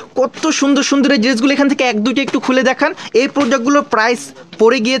দেখেন কত সুন্দর সুন্দর এই ড্রেসগুলো, এখান থেকে এক দুইটা একটু খুলে দেখান। এই প্রোডাক্টগুলোর প্রাইস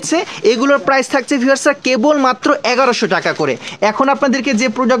পড়ে গিয়েছে, এগুলোর প্রাইস থাকছে ভিউয়ার্সরা কেবল মাত্র 1100 টাকা করে। এখন আপনাদেরকে যে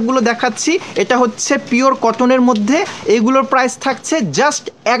প্রোডাক্টগুলো দেখাচ্ছি এটা হচ্ছে পিওর কটনের মধ্যে, এগুলোর প্রাইস থাকছে জাস্ট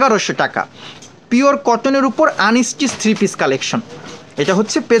 1100 টাকা। পিওর কটনের উপর আনস্টিচ থ্রি পিস কালেকশন। এটা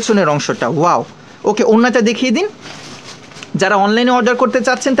হচ্ছে পেছনের অংশটা। ওয়াও। ওকে, ওড়নাটা দেখিয়ে দিন। যারা অনলাইনে অর্ডার করতে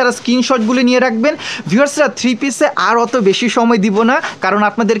চাচ্ছেন তারা স্ক্রিনশটগুলি নিয়ে রাখবেন। ভিউয়ার্সরা, থ্রি পিসে আর অত বেশি সময় দিব না, কারণ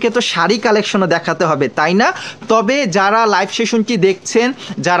আপনাদেরকে তো শাড়ি কালেকশনও দেখাতে হবে, তাই না? তবে যারা লাইভ সেশনটি দেখছেন,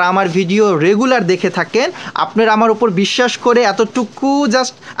 যারা আমার ভিডিও রেগুলার দেখে থাকেন, আপনারা আমার উপর বিশ্বাস করে এতটুকু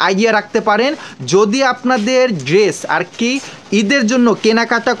জাস্ট আইডিয়া রাখতে পারেন, যদি আপনাদের ড্রেস আর কি ঈদের জন্য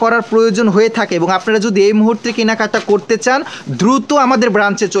কেনাকাটা করার প্রয়োজন হয়ে থাকে এবং আপনারা যদি এই মুহূর্তে কেনাকাটা করতে চান, দ্রুত আমাদের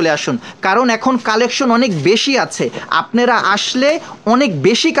ব্রাঞ্চে চলে আসুন, কারণ এখন কালেকশন অনেক বেশি আছে। আপনারা আসলে অনেক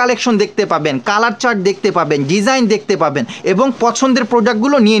বেশি কালেকশন দেখতে পাবেন, কালার চার্ট দেখতে পাবেন, ডিজাইন দেখতে পাবেন এবং পছন্দের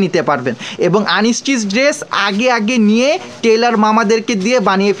প্রোডাক্টগুলো নিয়ে নিতে পারবেন। এবং আনস্টিচ ড্রেস আগে আগে নিয়ে টেলার মামাদেরকে দিয়ে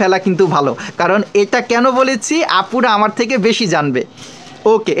বানিয়ে ফেলা কিন্তু ভালো, কারণ এটা কেন বলেছি, আপুরা আমার থেকে বেশি জানবে।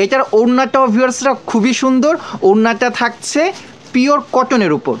 ওকে, এটার ওড়নাটাও ভিউয়ার্সরা খুবই সুন্দর। ওড়নাটা থাকছে পিওর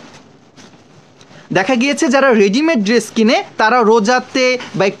কটনের উপর। দেখা গিয়েছে যারা রেডিমেড ড্রেস কিনে তারা রোজাতে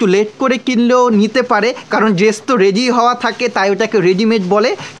বা একটু লেট করে কিনলেও নিতে পারে, কারণ ড্রেস তো রেডি হওয়া থাকে, তাই ওটাকে রেডিমেড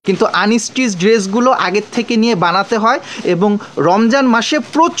বলে। কিন্তু আনস্টিচ ড্রেসগুলো আগের থেকে নিয়ে বানাতে হয় এবং রমজান মাসে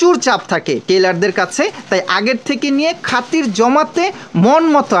প্রচুর চাপ থাকে টেলারদের কাছে, তাই আগের থেকে নিয়ে খাতির জমাতে মন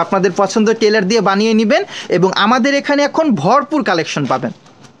মতো আপনাদের পছন্দ টেলার দিয়ে বানিয়ে নেবেন। এবং আমাদের এখানে এখন ভরপুর কালেকশন পাবেন।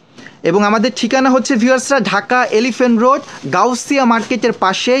 এবং আমাদের ঠিকানা হচ্ছে ভিউয়ার্সরা ঢাকা এলিফ্যান্ট রোড, গাউসিয়া মার্কেটের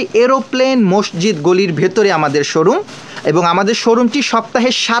পাশে এরোপ্লেন মসজিদ গলির ভেতরে আমাদের শোরুম। এবং আমাদের শোরুমটি সপ্তাহে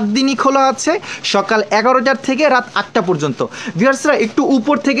 7 দিনই খোলা আছে, সকাল 11টার থেকে রাত 8টা পর্যন্ত। ভিউয়ার্সরা একটু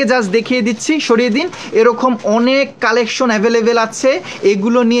উপর থেকে জাস্ট দেখিয়ে দিচ্ছি, সরিয়ে দিন। এরকম অনেক কালেকশন অ্যাভেলেবেল আছে,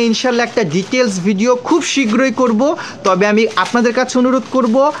 এগুলো নিয়ে ইনশাল্লাহ একটা ডিটেলস ভিডিও খুব শীঘ্রই করব। তবে আমি আপনাদের কাছে অনুরোধ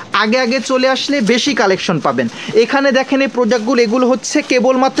করব, আগে আগে চলে আসলে বেশি কালেকশন পাবেন। এখানে দেখেন এই প্রোডাক্টগুলো, এগুলো হচ্ছে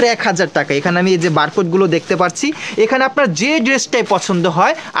কেবলমাত্র 1000 টাকা। এখানে আমি এই যে বারকোডগুলো দেখতে পাচ্ছি, এখানে আপনার যে ড্রেসটাই পছন্দ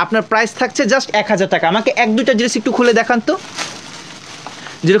হয় আপনার প্রাইস থাকছে জাস্ট 1000 টাকা। আমাকে 1-2টা ড্রেস একটু খুলে দেখান তো,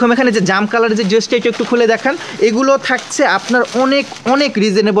 যেরকম এখানে যে জাম কালারের যে ড্রেসটা এটা একটু খুলে দেখান। এগুলো থাকছে আপনার অনেক অনেক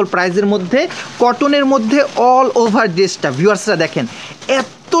রিজনেবল প্রাইসের মধ্যে, কটনের মধ্যে অল ওভার ড্রেসটা। ভিউয়ার্সরা দেখেন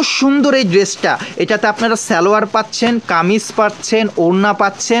এত সুন্দর এই ড্রেসটা, এটাতে আপনারা সালোয়ার পাচ্ছেন, কামিজ পাচ্ছেন, ওড়না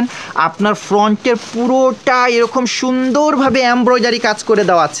পাচ্ছেন, আপনার ফ্রন্টের পুরোটা এরকম সুন্দরভাবে এমব্রয়ডারি কাজ করে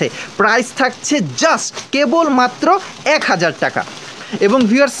দেওয়া আছে। প্রাইস থাকছে জাস্ট কেবলমাত্র 1000 টাকা। এবং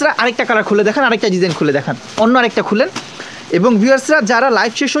ভিউয়ার্সরা আরেকটা কালার খুলে দেখান, আরেকটা ডিজাইন খুলে দেখান, অন্য আরেকটা খুলেন। এবং ভিউয়ার্সরা যারা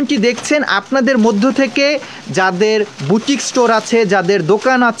লাইভ সেশনটি দেখছেন, আপনাদের মধ্য থেকে যাদের বুটিক স্টোর আছে, যাদের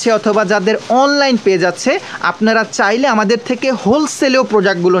দোকান আছে, অথবা যাদের অনলাইন পেজ আছে, আপনারা চাইলে আমাদের থেকে হোলসেলেও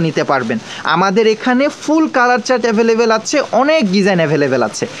প্রোডাক্টগুলো নিতে পারবেন। আমাদের এখানে ফুল কালার চার্ট অ্যাভেলেবেল আছে, অনেক ডিজাইন অ্যাভেলেবেল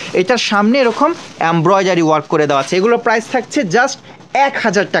আছে। এটার সামনে এরকম এমব্রয়ডারি ওয়ার্ক করে দেওয়া আছে। এগুলোর প্রাইস থাকছে জাস্ট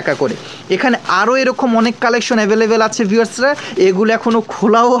 1000 টাকা করে। এখানে আরও এরকম অনেক কালেকশন অ্যাভেলেবেল আছে ভিউয়ার্সরা, এগুলো এখনও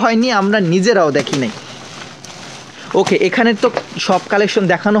খোলাও হয়নি, আমরা নিজেরাও দেখি নাই। ওকে, এখানে তো সব কালেকশন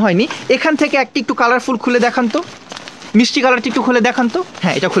দেখানো হয়নি, এখান থেকে একটু কালারফুল খুলে দেখান তো, মিষ্টি কালারটি একটু খুলে দেখান তো।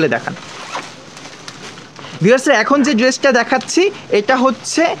 হ্যাঁ, এটা খুলে দেখান। ভিউয়ার্সরা এখন যে ড্রেসটা দেখাচ্ছি এটা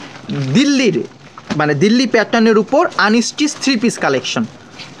হচ্ছে দিল্লির, মানে দিল্লি প্যাটার্নের উপর আনস্টিচ 3 পিস কালেকশন।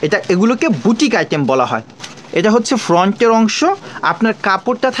 এগুলোকে বুটিক আইটেম বলা হয়। এটা হচ্ছে ফ্রন্টের অংশ, আপনার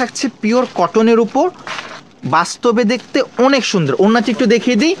কাপড়টা থাকছে পিওর কটনের উপর, বাস্তবে দেখতে অনেক সুন্দর। ওড়নাটি একটু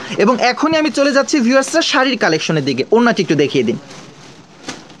দেখিয়ে দিই, এবং এখনই আমি চলে যাচ্ছি ভিউয়ার্সরা শাড়ির কালেকশনের দিকে। ওড়নাটি একটু দেখিয়ে দিন,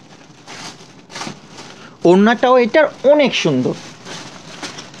 ওড়নাটাও এটার অনেক সুন্দর।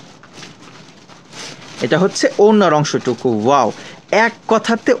 এটা হচ্ছে ওড়নার অংশটুকু, ওয়াও, এক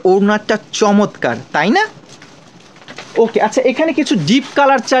কথাতে ওড়নাটা চমৎকার, তাই না? ওকে, আচ্ছা, এখানে কিছু ডিপ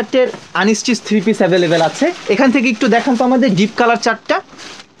কালার চার্টের আনস্টিচ 3 পিস অ্যাভেলেবেল আছে, এখান থেকে একটু দেখান তো আমাদের ডিপ কালার চার্টটা।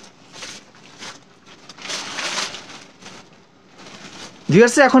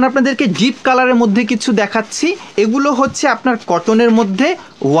 ভিউয়ার্স, এখন আপনাদেরকে ডিপ কালারের মধ্যে কিছু দেখাচ্ছি। এগুলো হচ্ছে আপনার কটনের মধ্যে,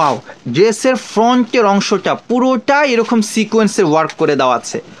 ওয়াও, ড্রেসের ফ্রন্টের অংশটা পুরোটা এরকম সিকোয়েন্সের ওয়ার্ক করে দেওয়া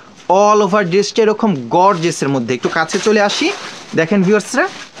আছে। অল ওভার ড্রেসটা এরকম গর্জিয়াসের মধ্যে, একটু কাছে চলে আসি, দেখেন ভিউয়ার্সরা,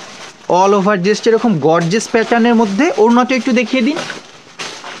 অল ওভার ড্রেসটা এরকম গর্জিয়াস প্যাটার্নের মধ্যে। ওড়নাটা একটু দেখিয়ে দিন।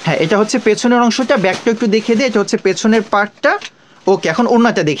 হ্যাঁ, এটা হচ্ছে পেছনের অংশটা, ব্যাকটা একটু দেখিয়ে দিই, এটা হচ্ছে পেছনের পার্টটা। ওকে, এখন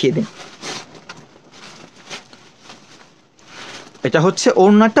ওড়নাটা দেখিয়ে দিন। এটা হচ্ছে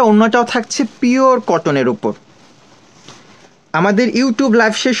ওড়নাটা, ওড়নাটাও থাকছে পিওর কটনের উপর। আমাদের ইউটিউব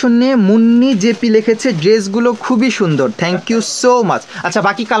লাইভ সেশনে মুন্নি জেপি লিখেছে ড্রেসগুলো খুবই সুন্দর, থ্যাংক ইউ সো মাচ। আচ্ছা,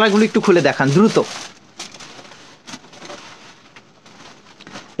 বাকি কালারগুলো একটু খুলে দেখান দ্রুত।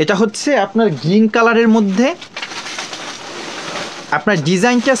 এটা হচ্ছে আপনার গ্রিন কালারের মধ্যে, আপনার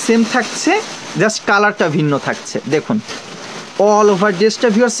ডিজাইনটা সেম থাকছে, জাস্ট কালারটা ভিন্ন থাকছে। দেখুন অল ওভার ড্রেসটা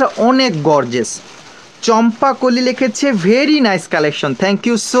ভিউয়ার্সরা অনেক গর্জিয়াস। চম্পা কলি লিখেছে very nice collection, thank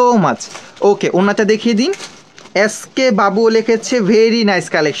you so much. ওকে, ওনাটা দেখিয়ে দিন। এসকে বাবু লিখেছে very nice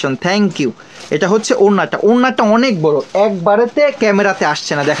collection, thank you. এটা হচ্ছে ওড়নাটা, ওড়নাটা অনেক বড়, একবারেতে ক্যামেরাতে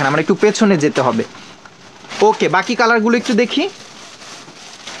আসছে না, দেখেন আমার একটু পেছনে যেতে হবে। ওকে, বাকি কালারগুলো একটু দেখি।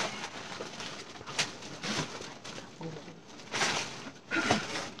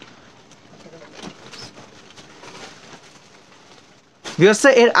 ভিউয়ার্স,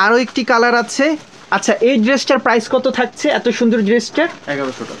 এর আরও একটি কালার আছে। আচ্ছা, এই ড্রেসটার প্রাইস কত থাকছে? এত সুন্দর ড্রেসটার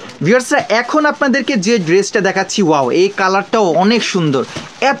 1100 টাকা। ভিউয়ার্সরা, এখন আপনাদেরকে যে ড্রেসটা দেখাচ্ছি, ওয়াও, এই কালারটাও অনেক সুন্দর,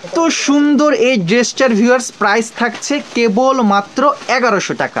 এত সুন্দর এই ড্রেসটার ভিউয়ার্স প্রাইস থাকছে কেবল মাত্র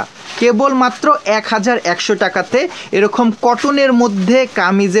 1100 টাকা, কেবল মাত্র 1100 টাকাতে এরকম কটনের মধ্যে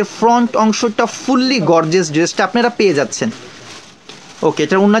কামিজের ফ্রন্ট অংশটা ফুললি গর্জিয়াস ড্রেসটা আপনারা পেয়ে যাচ্ছেন। ওকে,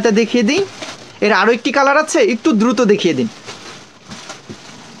 এটার ওড়নাটা দেখিয়ে দিই। এর আরও একটি কালার আছে, একটু দ্রুত দেখিয়ে দিন।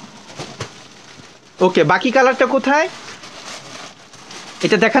 ওকে, বাকি কালারটা কোথায়?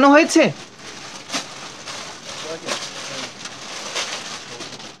 এটা দেখানো হয়েছে?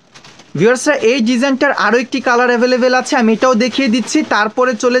 ভিউয়ার্সরা, এই ডিজাইনটার আরও একটি কালার অ্যাভেলেবেল আছে, আমি এটাও দেখিয়ে দিচ্ছি,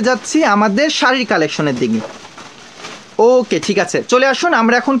 তারপরে চলে যাচ্ছি আমাদের শাড়ির কালেকশনের দিকে। ওকে, ঠিক আছে, চলে আসুন,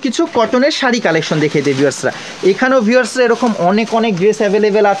 আমরা এখন কিছু কটনের শাড়ি কালেকশন দেখিয়ে দিই ভিউয়ার্সরা। এখানেও ভিউয়ার্সরা এরকম অনেক অনেক ড্রেস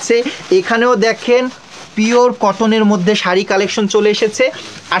অ্যাভেলেবেল আছে। এখানেও দেখেন পিওর কটনের মধ্যে শাড়ি কালেকশন চলে এসেছে।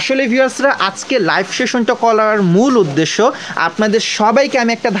 আসলে ভিউয়ার্সরা আজকে লাইভ সেশনটা করার মূল উদ্দেশ্য আপনাদের সবাইকে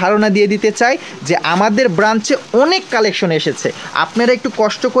আমি একটা ধারণা দিয়ে দিতে চাই যে আমাদের ব্রাঞ্চে অনেক কালেকশন এসেছে। আপনারা একটু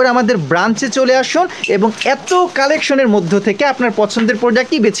কষ্ট করে আমাদের ব্রাঞ্চে চলে আসুন এবং এত কালেকশনের মধ্য থেকে আপনার পছন্দের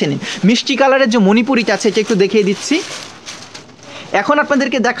প্রোডাক্টই বেছে নিন। মিষ্টি কালারের যে মণিপুরিটা আছে এটা একটু দেখিয়ে দিচ্ছি। এখন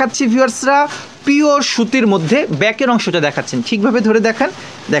আপনাদেরকে দেখাচ্ছি ভিউয়ার্সরা পিওর সুতির মধ্যে ব্যাকের অংশটা দেখাচ্ছেন, ঠিকভাবে ধরে দেখান।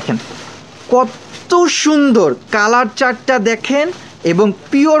 দেখেন কত সুন্দর কালার চার্টটা দেখেন এবং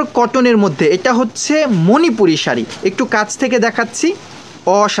পিওর কটনের মধ্যে এটা হচ্ছে মণিপুরি শাড়ি। একটু কাছ থেকে দেখাচ্ছি,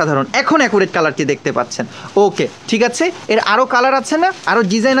 অসাধারণ। এখন অ্যাকুরেট কালারটি দেখতে পাচ্ছেন। ওকে ঠিক আছে, এর আরও কালার আছে না, আরও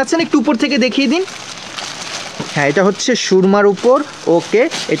ডিজাইন আছে না, একটু উপর থেকে দেখিয়ে দিন। হ্যাঁ এটা হচ্ছে সুরমার উপর, ওকে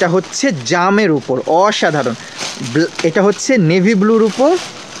এটা হচ্ছে জামের উপর, অসাধারণ। এটা হচ্ছে নেভি ব্লুর উপর,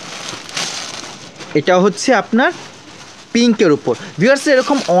 এটা হচ্ছে আপনার পিঙ্কের উপর। ভিউয়ার্স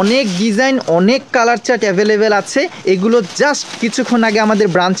এরকম অনেক ডিজাইন অনেক কালার চার্ট অ্যাভেলেবেল আছে। এগুলো জাস্ট কিছুক্ষণ আগে আমাদের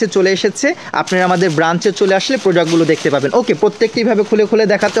ব্রাঞ্চে চলে এসেছে। আপনারা আমাদের ব্রাঞ্চে চলে আসলে প্রোডাক্টগুলো দেখতে পাবেন। ওকে প্রত্যেকটিভাবে খুলে খুলে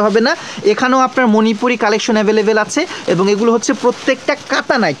দেখাতে হবে না, এখানেও আপনার মণিপুরি কালেকশন অ্যাভেলেবেল আছে এবং এগুলো হচ্ছে প্রত্যেকটা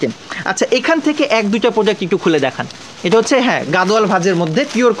কাতান আইটেম। আচ্ছা এখান থেকে এক দুইটা প্রোডাক্ট একটু খুলে দেখান। এটা হচ্ছে হ্যাঁ গাদোয়াল ভাজের মধ্যে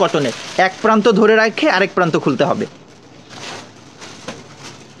পিওর কটনের, এক প্রান্ত ধরে রাখে আরেক প্রান্ত খুলতে হবে।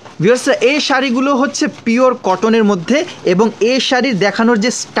 ভিউয়ার্স এই শাড়িগুলো হচ্ছে পিওর কটনের মধ্যে এবং এই শাড়ির দেখানোর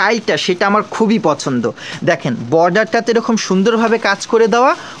যে স্টাইলটা সেটা আমার খুবই পছন্দ। দেখেন বর্ডারটাতে এরকম সুন্দরভাবে কাজ করে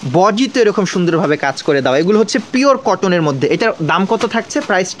দেওয়া, বডিতে এরকম সুন্দরভাবে কাজ করে দেওয়া, এগুলো হচ্ছে পিওর কটনের মধ্যে। এটার দাম কত থাকছে,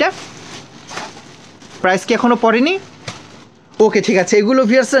 প্রাইস কি এখনও পড়েনি? ওকে ঠিক আছে, এগুলো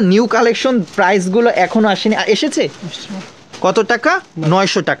ভিউয়ার্স নিউ কালেকশন, প্রাইসগুলো এখনও আসেনি। এসেছে কত টাকা?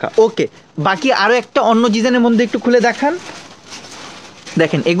 900 টাকা। ওকে বাকি আরও একটা অন্য ডিজাইনের মধ্যে একটু খুলে দেখান।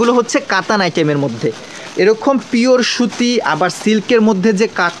 দেখেন এগুলো হচ্ছে কাতান আইটেমের মধ্যে, এরকম পিওর সুতি আবার সিল্কের মধ্যে যে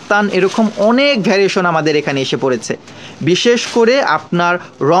কাতান, এরকম অনেক ভ্যারিয়েশন আমাদের এখানে এসে পড়েছে। বিশেষ করে আপনার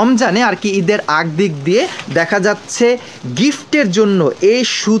রমজানে আর কি ঈদের আগ দিক দিয়ে দেখা যাচ্ছে গিফটের জন্য এই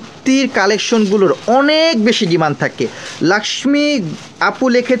সুতির কালেকশনগুলোর অনেক বেশি ডিমান্ড থাকে। লক্ষ্মী আপু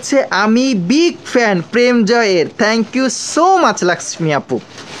লিখেছে আমি big fan প্রেমজয়ের, thank you so much Lakshmi আপু।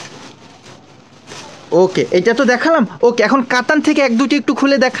 ওকে এটা তো দেখালাম। ওকে এখন কাতান থেকে এক দুটি একটু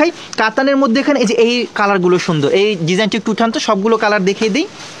খুলে দেখাই। কাতানের মধ্যে এখানে এই যে এই কালারগুলো সুন্দর, এই ডিজাইনটি একটু উঠান তো, সবগুলো কালার দেখিয়ে দিই।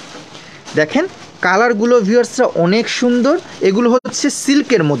 দেখেন কালারগুলো ভিউয়ার্সরা অনেক সুন্দর, এগুলো হচ্ছে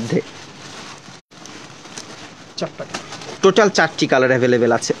সিল্কের মধ্যে, টোটাল 4টি কালার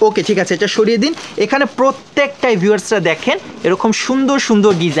অ্যাভেলেবেল আছে। ওকে ঠিক আছে এটা সরিয়ে দিন। এখানে প্রত্যেকটাই ভিউয়ার্সরা দেখেন এরকম সুন্দর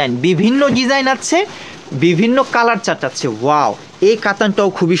সুন্দর ডিজাইন, বিভিন্ন ডিজাইন আছে, বিভিন্ন কালার চার্ট আছে। ওয়াও এই কাতানটাও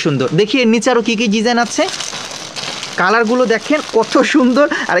খুবই সুন্দর। দেখি এর নিচে আরও কী কী ডিজাইন আছে, কালারগুলো দেখেন কত সুন্দর,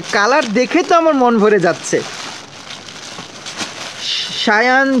 আর কালার দেখে তো আমার মন ভরে যাচ্ছে।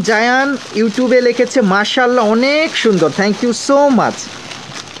 সায়ান জায়ান ইউটিউবে লিখেছে মাশাআল্লাহ অনেক সুন্দর, thank you so much.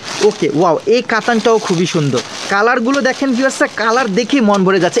 Okay wow এই কাতানটাও খুবই সুন্দর, কালারগুলো দেখেন ভিউয়ার্সরা, কালার দেখে মন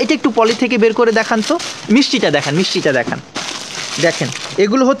ভরে যাচ্ছে। এটা একটু পলি থেকে বের করে দেখান তো, মিষ্টিটা দেখান, মিষ্টিটা দেখান। দেখেন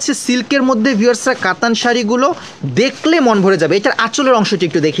এগুলো হচ্ছে সিল্কের মধ্যে ভিউয়ার্সরা কাতান শাড়িগুলো দেখলে মন ভরে যাবে। এটার আঁচলের অংশটি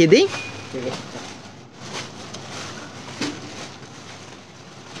একটু দেখিয়ে দিই।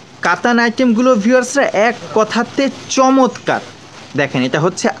 কাতান আইটেমগুলো ভিউয়ার্সরা এক কথাতে চমৎকার। দেখেন এটা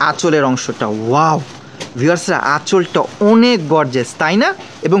হচ্ছে আঁচলের অংশটা, ওয়াও ভিউয়ার্সরা আঁচলটা অনেক গর্জিয়াস তাই না?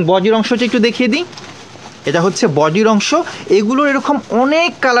 এবং বডির অংশটা একটু দেখিয়ে দিই, এটা হচ্ছে বডির অংশ। এগুলোর এরকম অনেক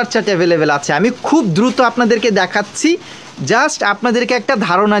কালার চার্ট অ্যাভেলেবেল আছে, আমি খুব দ্রুত আপনাদেরকে দেখাচ্ছি, জাস্ট আপনাদেরকে একটা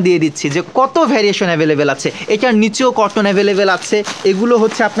ধারণা দিয়ে দিচ্ছি যে কত ভ্যারিয়েশন অ্যাভেলেবেল আছে। এটার নিচেও কটন অ্যাভেলেবেল আছে, এগুলো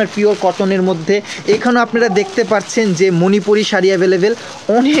হচ্ছে আপনার পিওর কটনের মধ্যে। এখানেও আপনারা দেখতে পাচ্ছেন যে মণিপুরি শাড়ি অ্যাভেলেবেল,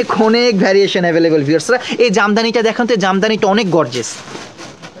 অনেক অনেক ভ্যারিয়েশন অ্যাভেলেবেল ভিউয়ার্সরা। এই জামদানিটা দেখেন তো, জামদানিটা অনেক গর্জিয়াস।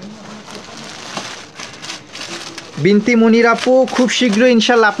 বিনতি মনির আপু খুব শীঘ্রই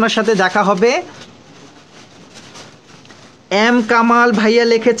ইনশাল্লাহ আপনার সাথে দেখা হবে। এম কামাল ভাইয়া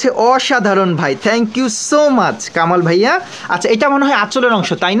লিখেছে অসাধারণ ভাই, thank you so much Kamal ভাইয়া। আচ্ছা এটা মনে হয় আঁচলের অংশ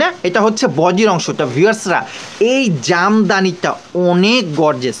তাই না? এটা হচ্ছে বডির অংশটা। ভিউয়ার্সরা এই জামদানিটা অনেক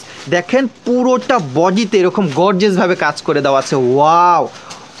গর্জিয়াস, দেখেন পুরোটা বডিতে এরকম গর্জিয়াসভাবে কাজ করে দেওয়া আছে। ওয়াও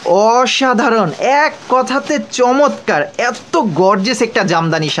অসাধারণ, এক কথাতে চমৎকার, এত গর্জিয়াস একটা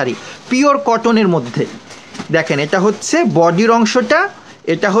জামদানি শাড়ি পিওর কটনের মধ্যে। দেখেন এটা হচ্ছে বডির অংশটা,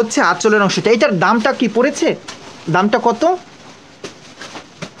 এটা হচ্ছে আঁচলের অংশটা। এটার দামটা কি পড়েছে, দামটা কত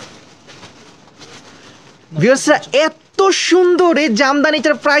ভিউয়ার্সরা? এত সুন্দর এই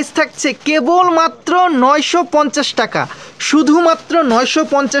জামদানিটার প্রাইস থাকছে কেবলমাত্র 950 টাকা, শুধুমাত্র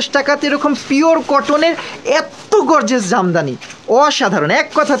 950 টাকাতে এরকম পিওর কটনের এত গর্জিয়াস জামদানি, অসাধারণ, এক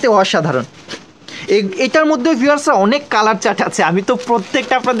কথাতে অসাধারণ। এটার মধ্যে ভিউয়ার্সরা অনেক কালার চার্ট আছে, আমি তো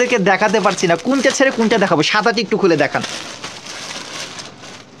প্রত্যেকটা আপনাদেরকে দেখাতে পারছি না, কোনটা ছেড়ে কোনটা দেখাবো। সাদাটি একটু খুলে দেখান।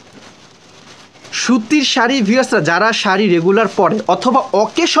 সুতির শাড়ি ভিউয়ার্সরা যারা শাড়ি রেগুলার পরে অথবা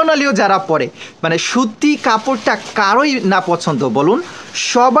অকেশনালিও যারা পরে, মানে সুতি কাপড়টা কারোই না পছন্দ বলুন,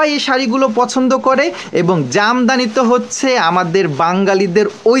 সবাই এই শাড়িগুলো পছন্দ করে। এবং জামদানি তো হচ্ছে আমাদের বাঙালিদের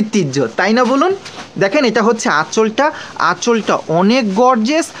ঐতিহ্য, তাই না বলুন? দেখেন এটা হচ্ছে আঁচলটা, আঁচলটা অনেক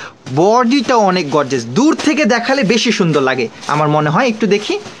গর্জিয়াস, বডিটাও অনেক গর্জিয়াস, দূর থেকে দেখালে বেশি সুন্দর লাগে আমার মনে হয়। একটু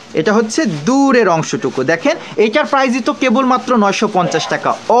দেখি, এটা হচ্ছে দূরের অংশটুকু, দেখেন এটার প্রাইসই তো কেবলমাত্র 950 টাকা,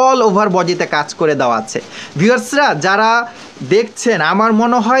 অল ওভার বডিতে কাজ করে দেওয়া আছে। ভিউয়ার্সরা যারা দেখছেন, আমার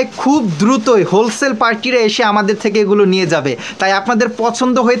মনে হয় খুব দ্রুতই হোলসেল পার্টিরা এসে আমাদের থেকে এগুলো নিয়ে যাবে, তাই আপনাদের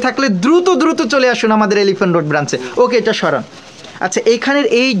পছন্দ হয়ে থাকলে দ্রুত দ্রুত চলে আসুন আমাদের এলিফ্যান্ট রোড ব্রাঞ্চে। ওকে, এটা সরান। আচ্ছা, এইখানের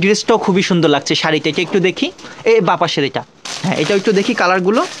এই ড্রেসটাও খুবই সুন্দর লাগছে, শাড়িটা এটা একটু দেখি, এই বাপাসের এটা, হ্যাঁ এটা একটু দেখি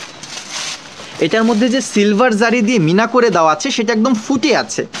কালারগুলো। এটার মধ্যে যে সিলভার জারি দিয়ে মিনা করে দেওয়া আছে সেটা একদম ফুটে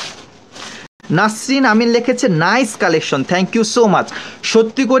আছে। নাসরিন আমিন লিখেছে nice collection, thank you so much.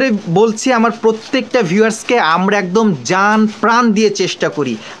 সত্যি করে বলছি, আমার প্রত্যেকটা ভিউয়ার্সকে আমরা একদম জান প্রাণ দিয়ে চেষ্টা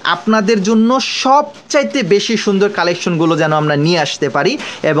করি আপনাদের জন্য সবচাইতে বেশি সুন্দর কালেকশনগুলো যেন আমরা নিয়ে আসতে পারি।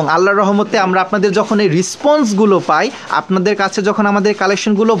 এবং আল্লাহর রহমতে আমরা আপনাদের যখন এই রেসপন্সগুলো পাই, আপনাদের কাছে যখন আমাদের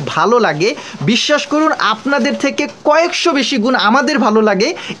কালেকশনগুলো ভালো লাগে, বিশ্বাস করুন আপনাদের থেকে কয়েকশো বেশি গুণ আমাদের ভালো লাগে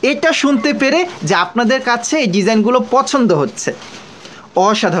এটা শুনতে পেরে যে আপনাদের কাছে এই ডিজাইনগুলো পছন্দ হচ্ছে।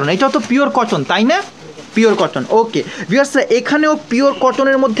 অসাধারণ, এটা তো পিওর কটন তাই না? Pure cotton. ওকে ভিউয়ার্সরা, এখানেও পিওর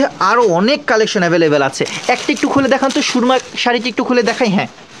কটনের মধ্যে আরও অনেক কালেকশন অ্যাভেলেবেল আছে। একটা একটু খুলে দেখান তো, সুরমা শাড়িটি একটু খুলে দেখাই। হ্যাঁ,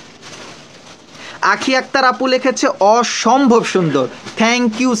 আখি আক্তার আপু লিখেছে অসম্ভব সুন্দর,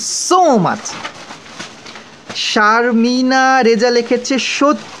 thank you so much. Sharmina Reza লিখেছে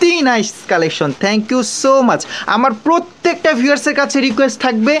সত্যিই nice collection, thank you so much. আমার প্রত্যেকটা ভিউয়ার্সের কাছে রিকোয়েস্ট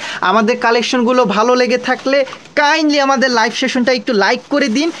থাকবে, আমাদের কালেকশনগুলো ভালো লেগে থাকলে কাইন্ডলি আমাদের লাইভ সেশনটা একটু লাইক করে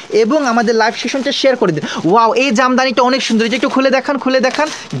দিন এবং আমাদের লাইভ সেশনটা শেয়ার করে দিন। ওয়াও, এই জামদানিটা অনেক সুন্দর, এটা একটু খুলে দেখান, খুলে দেখান।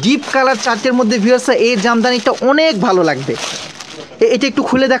 ডিপ কালার চার্টের মধ্যে ভিউয়ার্সরা এই জামদানিটা অনেক ভালো লাগবে। এটা একটু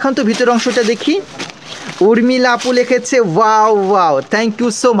খুলে দেখান তো, ভিতর অংশটা দেখি। উর্মিলা আপু লিখেছে wow wow, thank you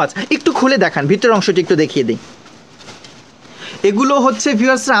so much. একটু খুলে দেখান, ভিতর অংশটা একটু দেখিয়ে দিই। এগুলো হচ্ছে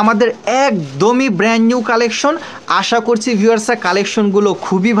ভিউয়ার্সরা আমাদের একদমই ব্র্যান্ড নিউ কালেকশন। আশা করছি ভিউয়ার্সরা কালেকশনগুলো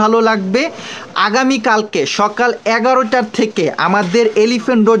খুবই ভালো লাগবে। আগামীকালকে সকাল 11টার থেকে আমাদের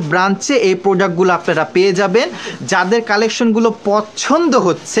এলিফ্যান্ট রোড ব্রাঞ্চে এই প্রোডাক্টগুলো আপনারা পেয়ে যাবেন। যাদের কালেকশনগুলো পছন্দ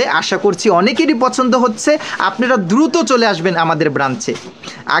হচ্ছে, আশা করছি অনেকেরই পছন্দ হচ্ছে, আপনারা দ্রুত চলে আসবেন আমাদের ব্রাঞ্চে।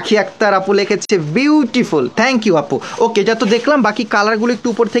 আখি আক্তার আপু লিখেছে বিউটিফুল, থ্যাংক ইউ আপু। ওকে, এটা তো দেখলাম, বাকি কালারগুলো একটু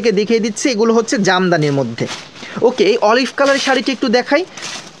উপর থেকে দেখিয়ে দিচ্ছি। এগুলো হচ্ছে জামদানির মধ্যে। ওকে, এই অলিভ কালারের শাড়িটি একটু দেখাই।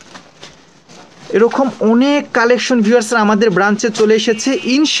 এরকম অনেক কালেকশন ভিউয়ার্সরা আমাদের ব্রাঞ্চে চলে এসেছে,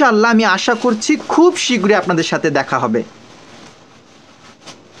 ইনশাআল্লাহ আমি আশা করছি খুব শীঘ্রই আপনাদের সাথে দেখা হবে।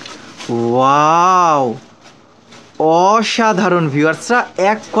 ওয়াও, অসাধারণ ভিউয়ার্সরা,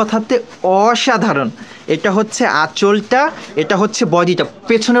 এক কথাতে অসাধারণ। এটা হচ্ছে আঁচলটা, এটা হচ্ছে বডিটা,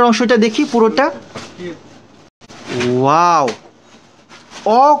 পেছনের অংশটা দেখি পুরোটা। ওয়াও,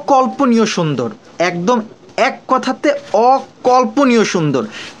 অকল্পনীয় সুন্দর, একদম এক কথাতে অকল্পনীয় সুন্দর।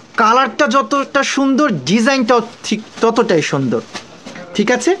 কালারটা যতটা সুন্দর, ডিজাইনটাও ঠিক ততটাই সুন্দর। ঠিক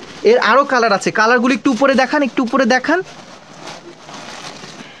আছে, এর আরও কালার আছে, কালারগুলো একটু উপরে দেখান, একটু উপরে দেখান।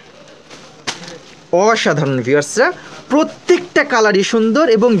 অসাধারণ ভিউয়ার্সরা, প্রত্যেকটা কালারই সুন্দর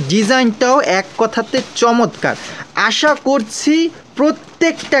এবং ডিজাইনটাও এক কথাতে চমৎকার। আশা করছি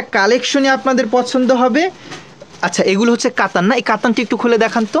প্রত্যেকটা কালেকশনই আপনাদের পছন্দ হবে। আচ্ছা, এগুলো হচ্ছে কাতান না? এই কাতানটি একটু খুলে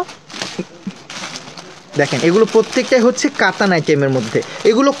দেখান তো। দেখেন, এগুলো প্রত্যেকটাই হচ্ছে কাতান আইটেমের মধ্যে,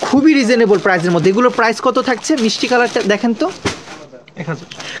 এগুলো খুবই রিজনেবল প্রাইসের মধ্যে। এগুলোর প্রাইস কত থাকছে? মিষ্টি কালারটা দেখেন তো,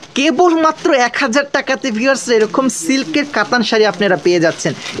 কেবলমাত্র 1000 টাকাতে ভিউয়ার্স এরকম সিল্কের কাতান শাড়ি আপনারা পেয়ে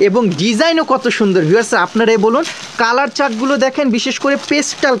যাচ্ছেন এবং ডিজাইনও কত সুন্দর ভিউয়ার্স। আপনারাই বলুন, কালার চার্টগুলো দেখেন, বিশেষ করে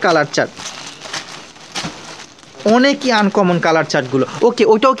পেস্টাল কালার চার্ট, অনেকই আনকমন কালার চার্টগুলো। ওকে,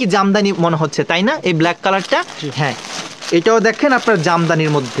 ওটাও কি জামদানি মনে হচ্ছে তাই না? এই ব্ল্যাক কালারটা, হ্যাঁ এটাও দেখেন আপনার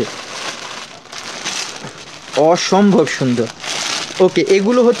জামদানির মধ্যে, অসম্ভব সুন্দর। ওকে,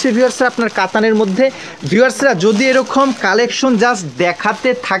 এগুলো হচ্ছে ভিউয়ার্সরা আপনার কাতানের মধ্যে। ভিউয়ার্সরা যদি এরকম কালেকশন জাস্ট দেখাতে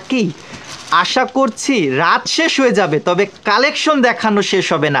থাকি, আশা করছি রাত শেষ হয়ে যাবে, তবে কালেকশন দেখানো শেষ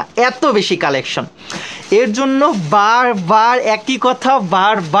হবে না, এত বেশি কালেকশন। এর জন্য বারবার একই কথা,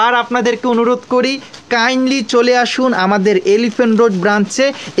 বারবার আপনাদেরকে অনুরোধ করি, কাইন্ডলি চলে আসুন আমাদের এলিফ্যান্ট রোড ব্রাঞ্চে।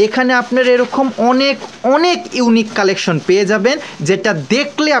 এখানে আপনারা এরকম অনেক অনেক ইউনিক কালেকশন পেয়ে যাবেন, যেটা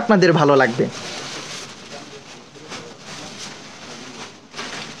দেখলে আপনাদের ভালো লাগবে।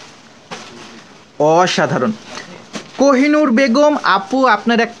 অসাধারণ। কোহিনুর বেগম আপু,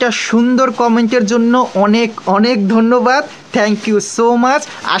 আপনার একটা সুন্দর কমেন্টের জন্য অনেক অনেক ধন্যবাদ। Thank you so much.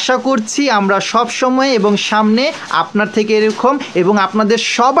 আশা করছি আমরা সব সময় এবং সামনে আপনার থেকে এরকম এবং আপনাদের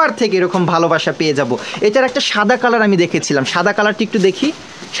সবার থেকে এরকম ভালোবাসা পেয়ে যাব। এটার একটা সাদা কালার আমি দেখেছিলাম, সাদা কালারটা একটু দেখি।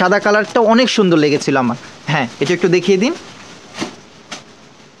 সাদা কালারটা অনেক সুন্দর লেগেছিল আমার। হ্যাঁ, এটা একটু দেখিয়ে দিন।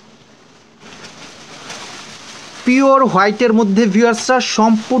 পিওর হোয়াইটের মধ্যে ভিউয়ার্সরা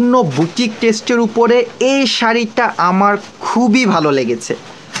সম্পূর্ণ বুটিক টেস্টের উপরে এই শাড়িটা আমার খুবই ভালো লেগেছে।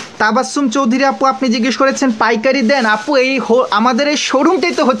 তাবাসসুম চৌধুরী আপু, আপনি জিজ্ঞেস করেছেন পাইকারি দেন। আপু, এই আমাদের এই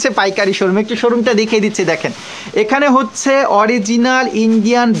শোরুমটাই তো হচ্ছে পাইকারি শোরুম। একটু শোরুমটা দেখিয়ে দিচ্ছি, দেখেন। এখানে হচ্ছে original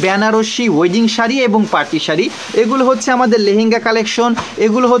Indian Banarasi wedding sari এবং পার্টি শাড়ি, এগুলো হচ্ছে আমাদের লেহেঙ্গা কালেকশন,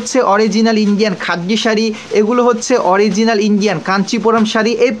 এগুলো হচ্ছে অরিজিনাল ইন্ডিয়ান খাদ্যি শাড়ি, এগুলো হচ্ছে অরিজিনাল ইন্ডিয়ান কাঞ্চিপুরম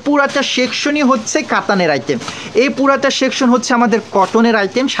শাড়ি। এই পুরাটা সেকশনই হচ্ছে কাতানের আইটেম, এই পুরাটা সেকশন হচ্ছে আমাদের কটনের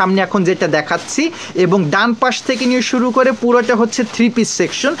আইটেম, সামনে এখন যেটা দেখাচ্ছি। এবং ডান পাশ থেকে নিয়ে শুরু করে পুরোটা হচ্ছে 3 পিস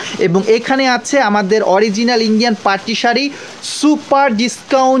সেকশন। এবং এখানে আছে আমাদের original Indian party sari, super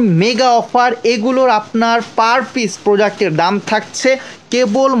discount mega offer. এগুলোর আপনার পার পিস প্রোডাক্টের দাম থাকছে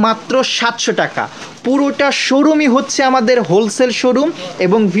কেবল মাত্র 700 টাকা। পুরোটা শোরুমই হচ্ছে আমাদের হোলসেল শোরুম।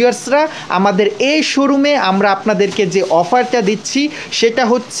 এবং ভিউয়ার্সরা, আমাদের এই শোরুমে আমরা আপনাদেরকে যে অফারটা দিচ্ছি সেটা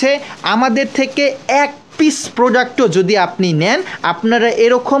হচ্ছে আমাদের থেকে এক পিস প্রোডাক্টও যদি আপনি নেন, আপনারা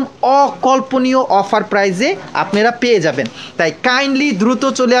এরকম অকল্পনীয় অফার প্রাইজে আপনারা পেয়ে যাবেন। তাই কাইন্ডলি দ্রুত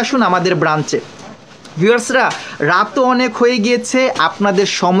চলে আসুন আমাদের ব্রাঞ্চে। ভিউয়ার্সরা, রাতও অনেক হয়ে গিয়েছে, আপনাদের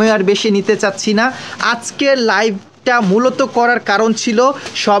সময় আর বেশি নিতে চাচ্ছি না। আজকের লাইভটা মূলত করার কারণ ছিল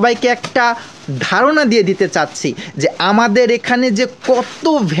সবাইকে একটা ধারণা দিয়ে দিতে চাচ্ছি যে আমাদের এখানে যে কত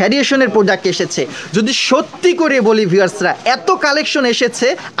ভ্যারিয়েশনের প্রোডাক্ট এসেছে। যদি সত্যি করে বলি ভিউয়ার্সরা, এত কালেকশন এসেছে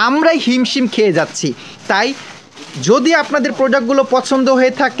আমরাই হিমশিম খেয়ে যাচ্ছি। তাই যদি আপনাদের প্রোডাক্টগুলো পছন্দ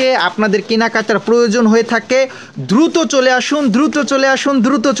হয়ে থাকে, আপনাদের কেনাকাটার প্রয়োজন হয়ে থাকে, দ্রুত চলে আসুন, দ্রুত চলে আসুন,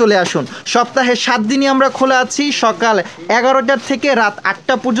 দ্রুত চলে আসুন। সপ্তাহে 7 দিনই আমরা খোলা আছি, সকাল 11টার থেকে রাত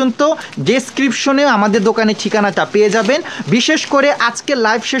 8টা পর্যন্ত। ডেসক্রিপশনে আমাদের দোকানের ঠিকানাটা পেয়ে যাবেন। বিশেষ করে আজকে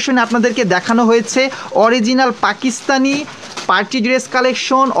লাইভ সেশনে আপনাদেরকে দেখানো হয়েছে original Pakistani party dress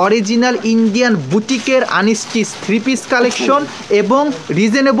collection, original Indian বুটিকের unstitch 3 piece collection এবং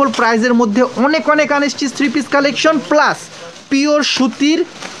রিজনেবল প্রাইসের মধ্যে অনেক অনেক unstitch 3 piece collection, plus pure সুতির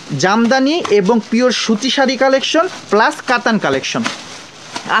জামদানি এবং পিওর সুতি শাড়ি কালেকশন, প্লাস কাতান কালেকশন।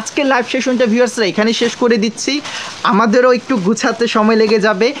 আজকের লাইভ সেশনটা ভিউয়ার্সরা এখানেই শেষ করে দিচ্ছি। আমাদেরও একটু গুছাতে সময় লেগে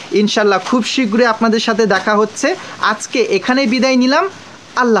যাবে, ইনশাল্লাহ খুব শীঘ্রই আপনাদের সাথে দেখা হচ্ছে। আজকে এখানেই বিদায় নিলাম,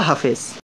 আল্লাহ হাফেজ।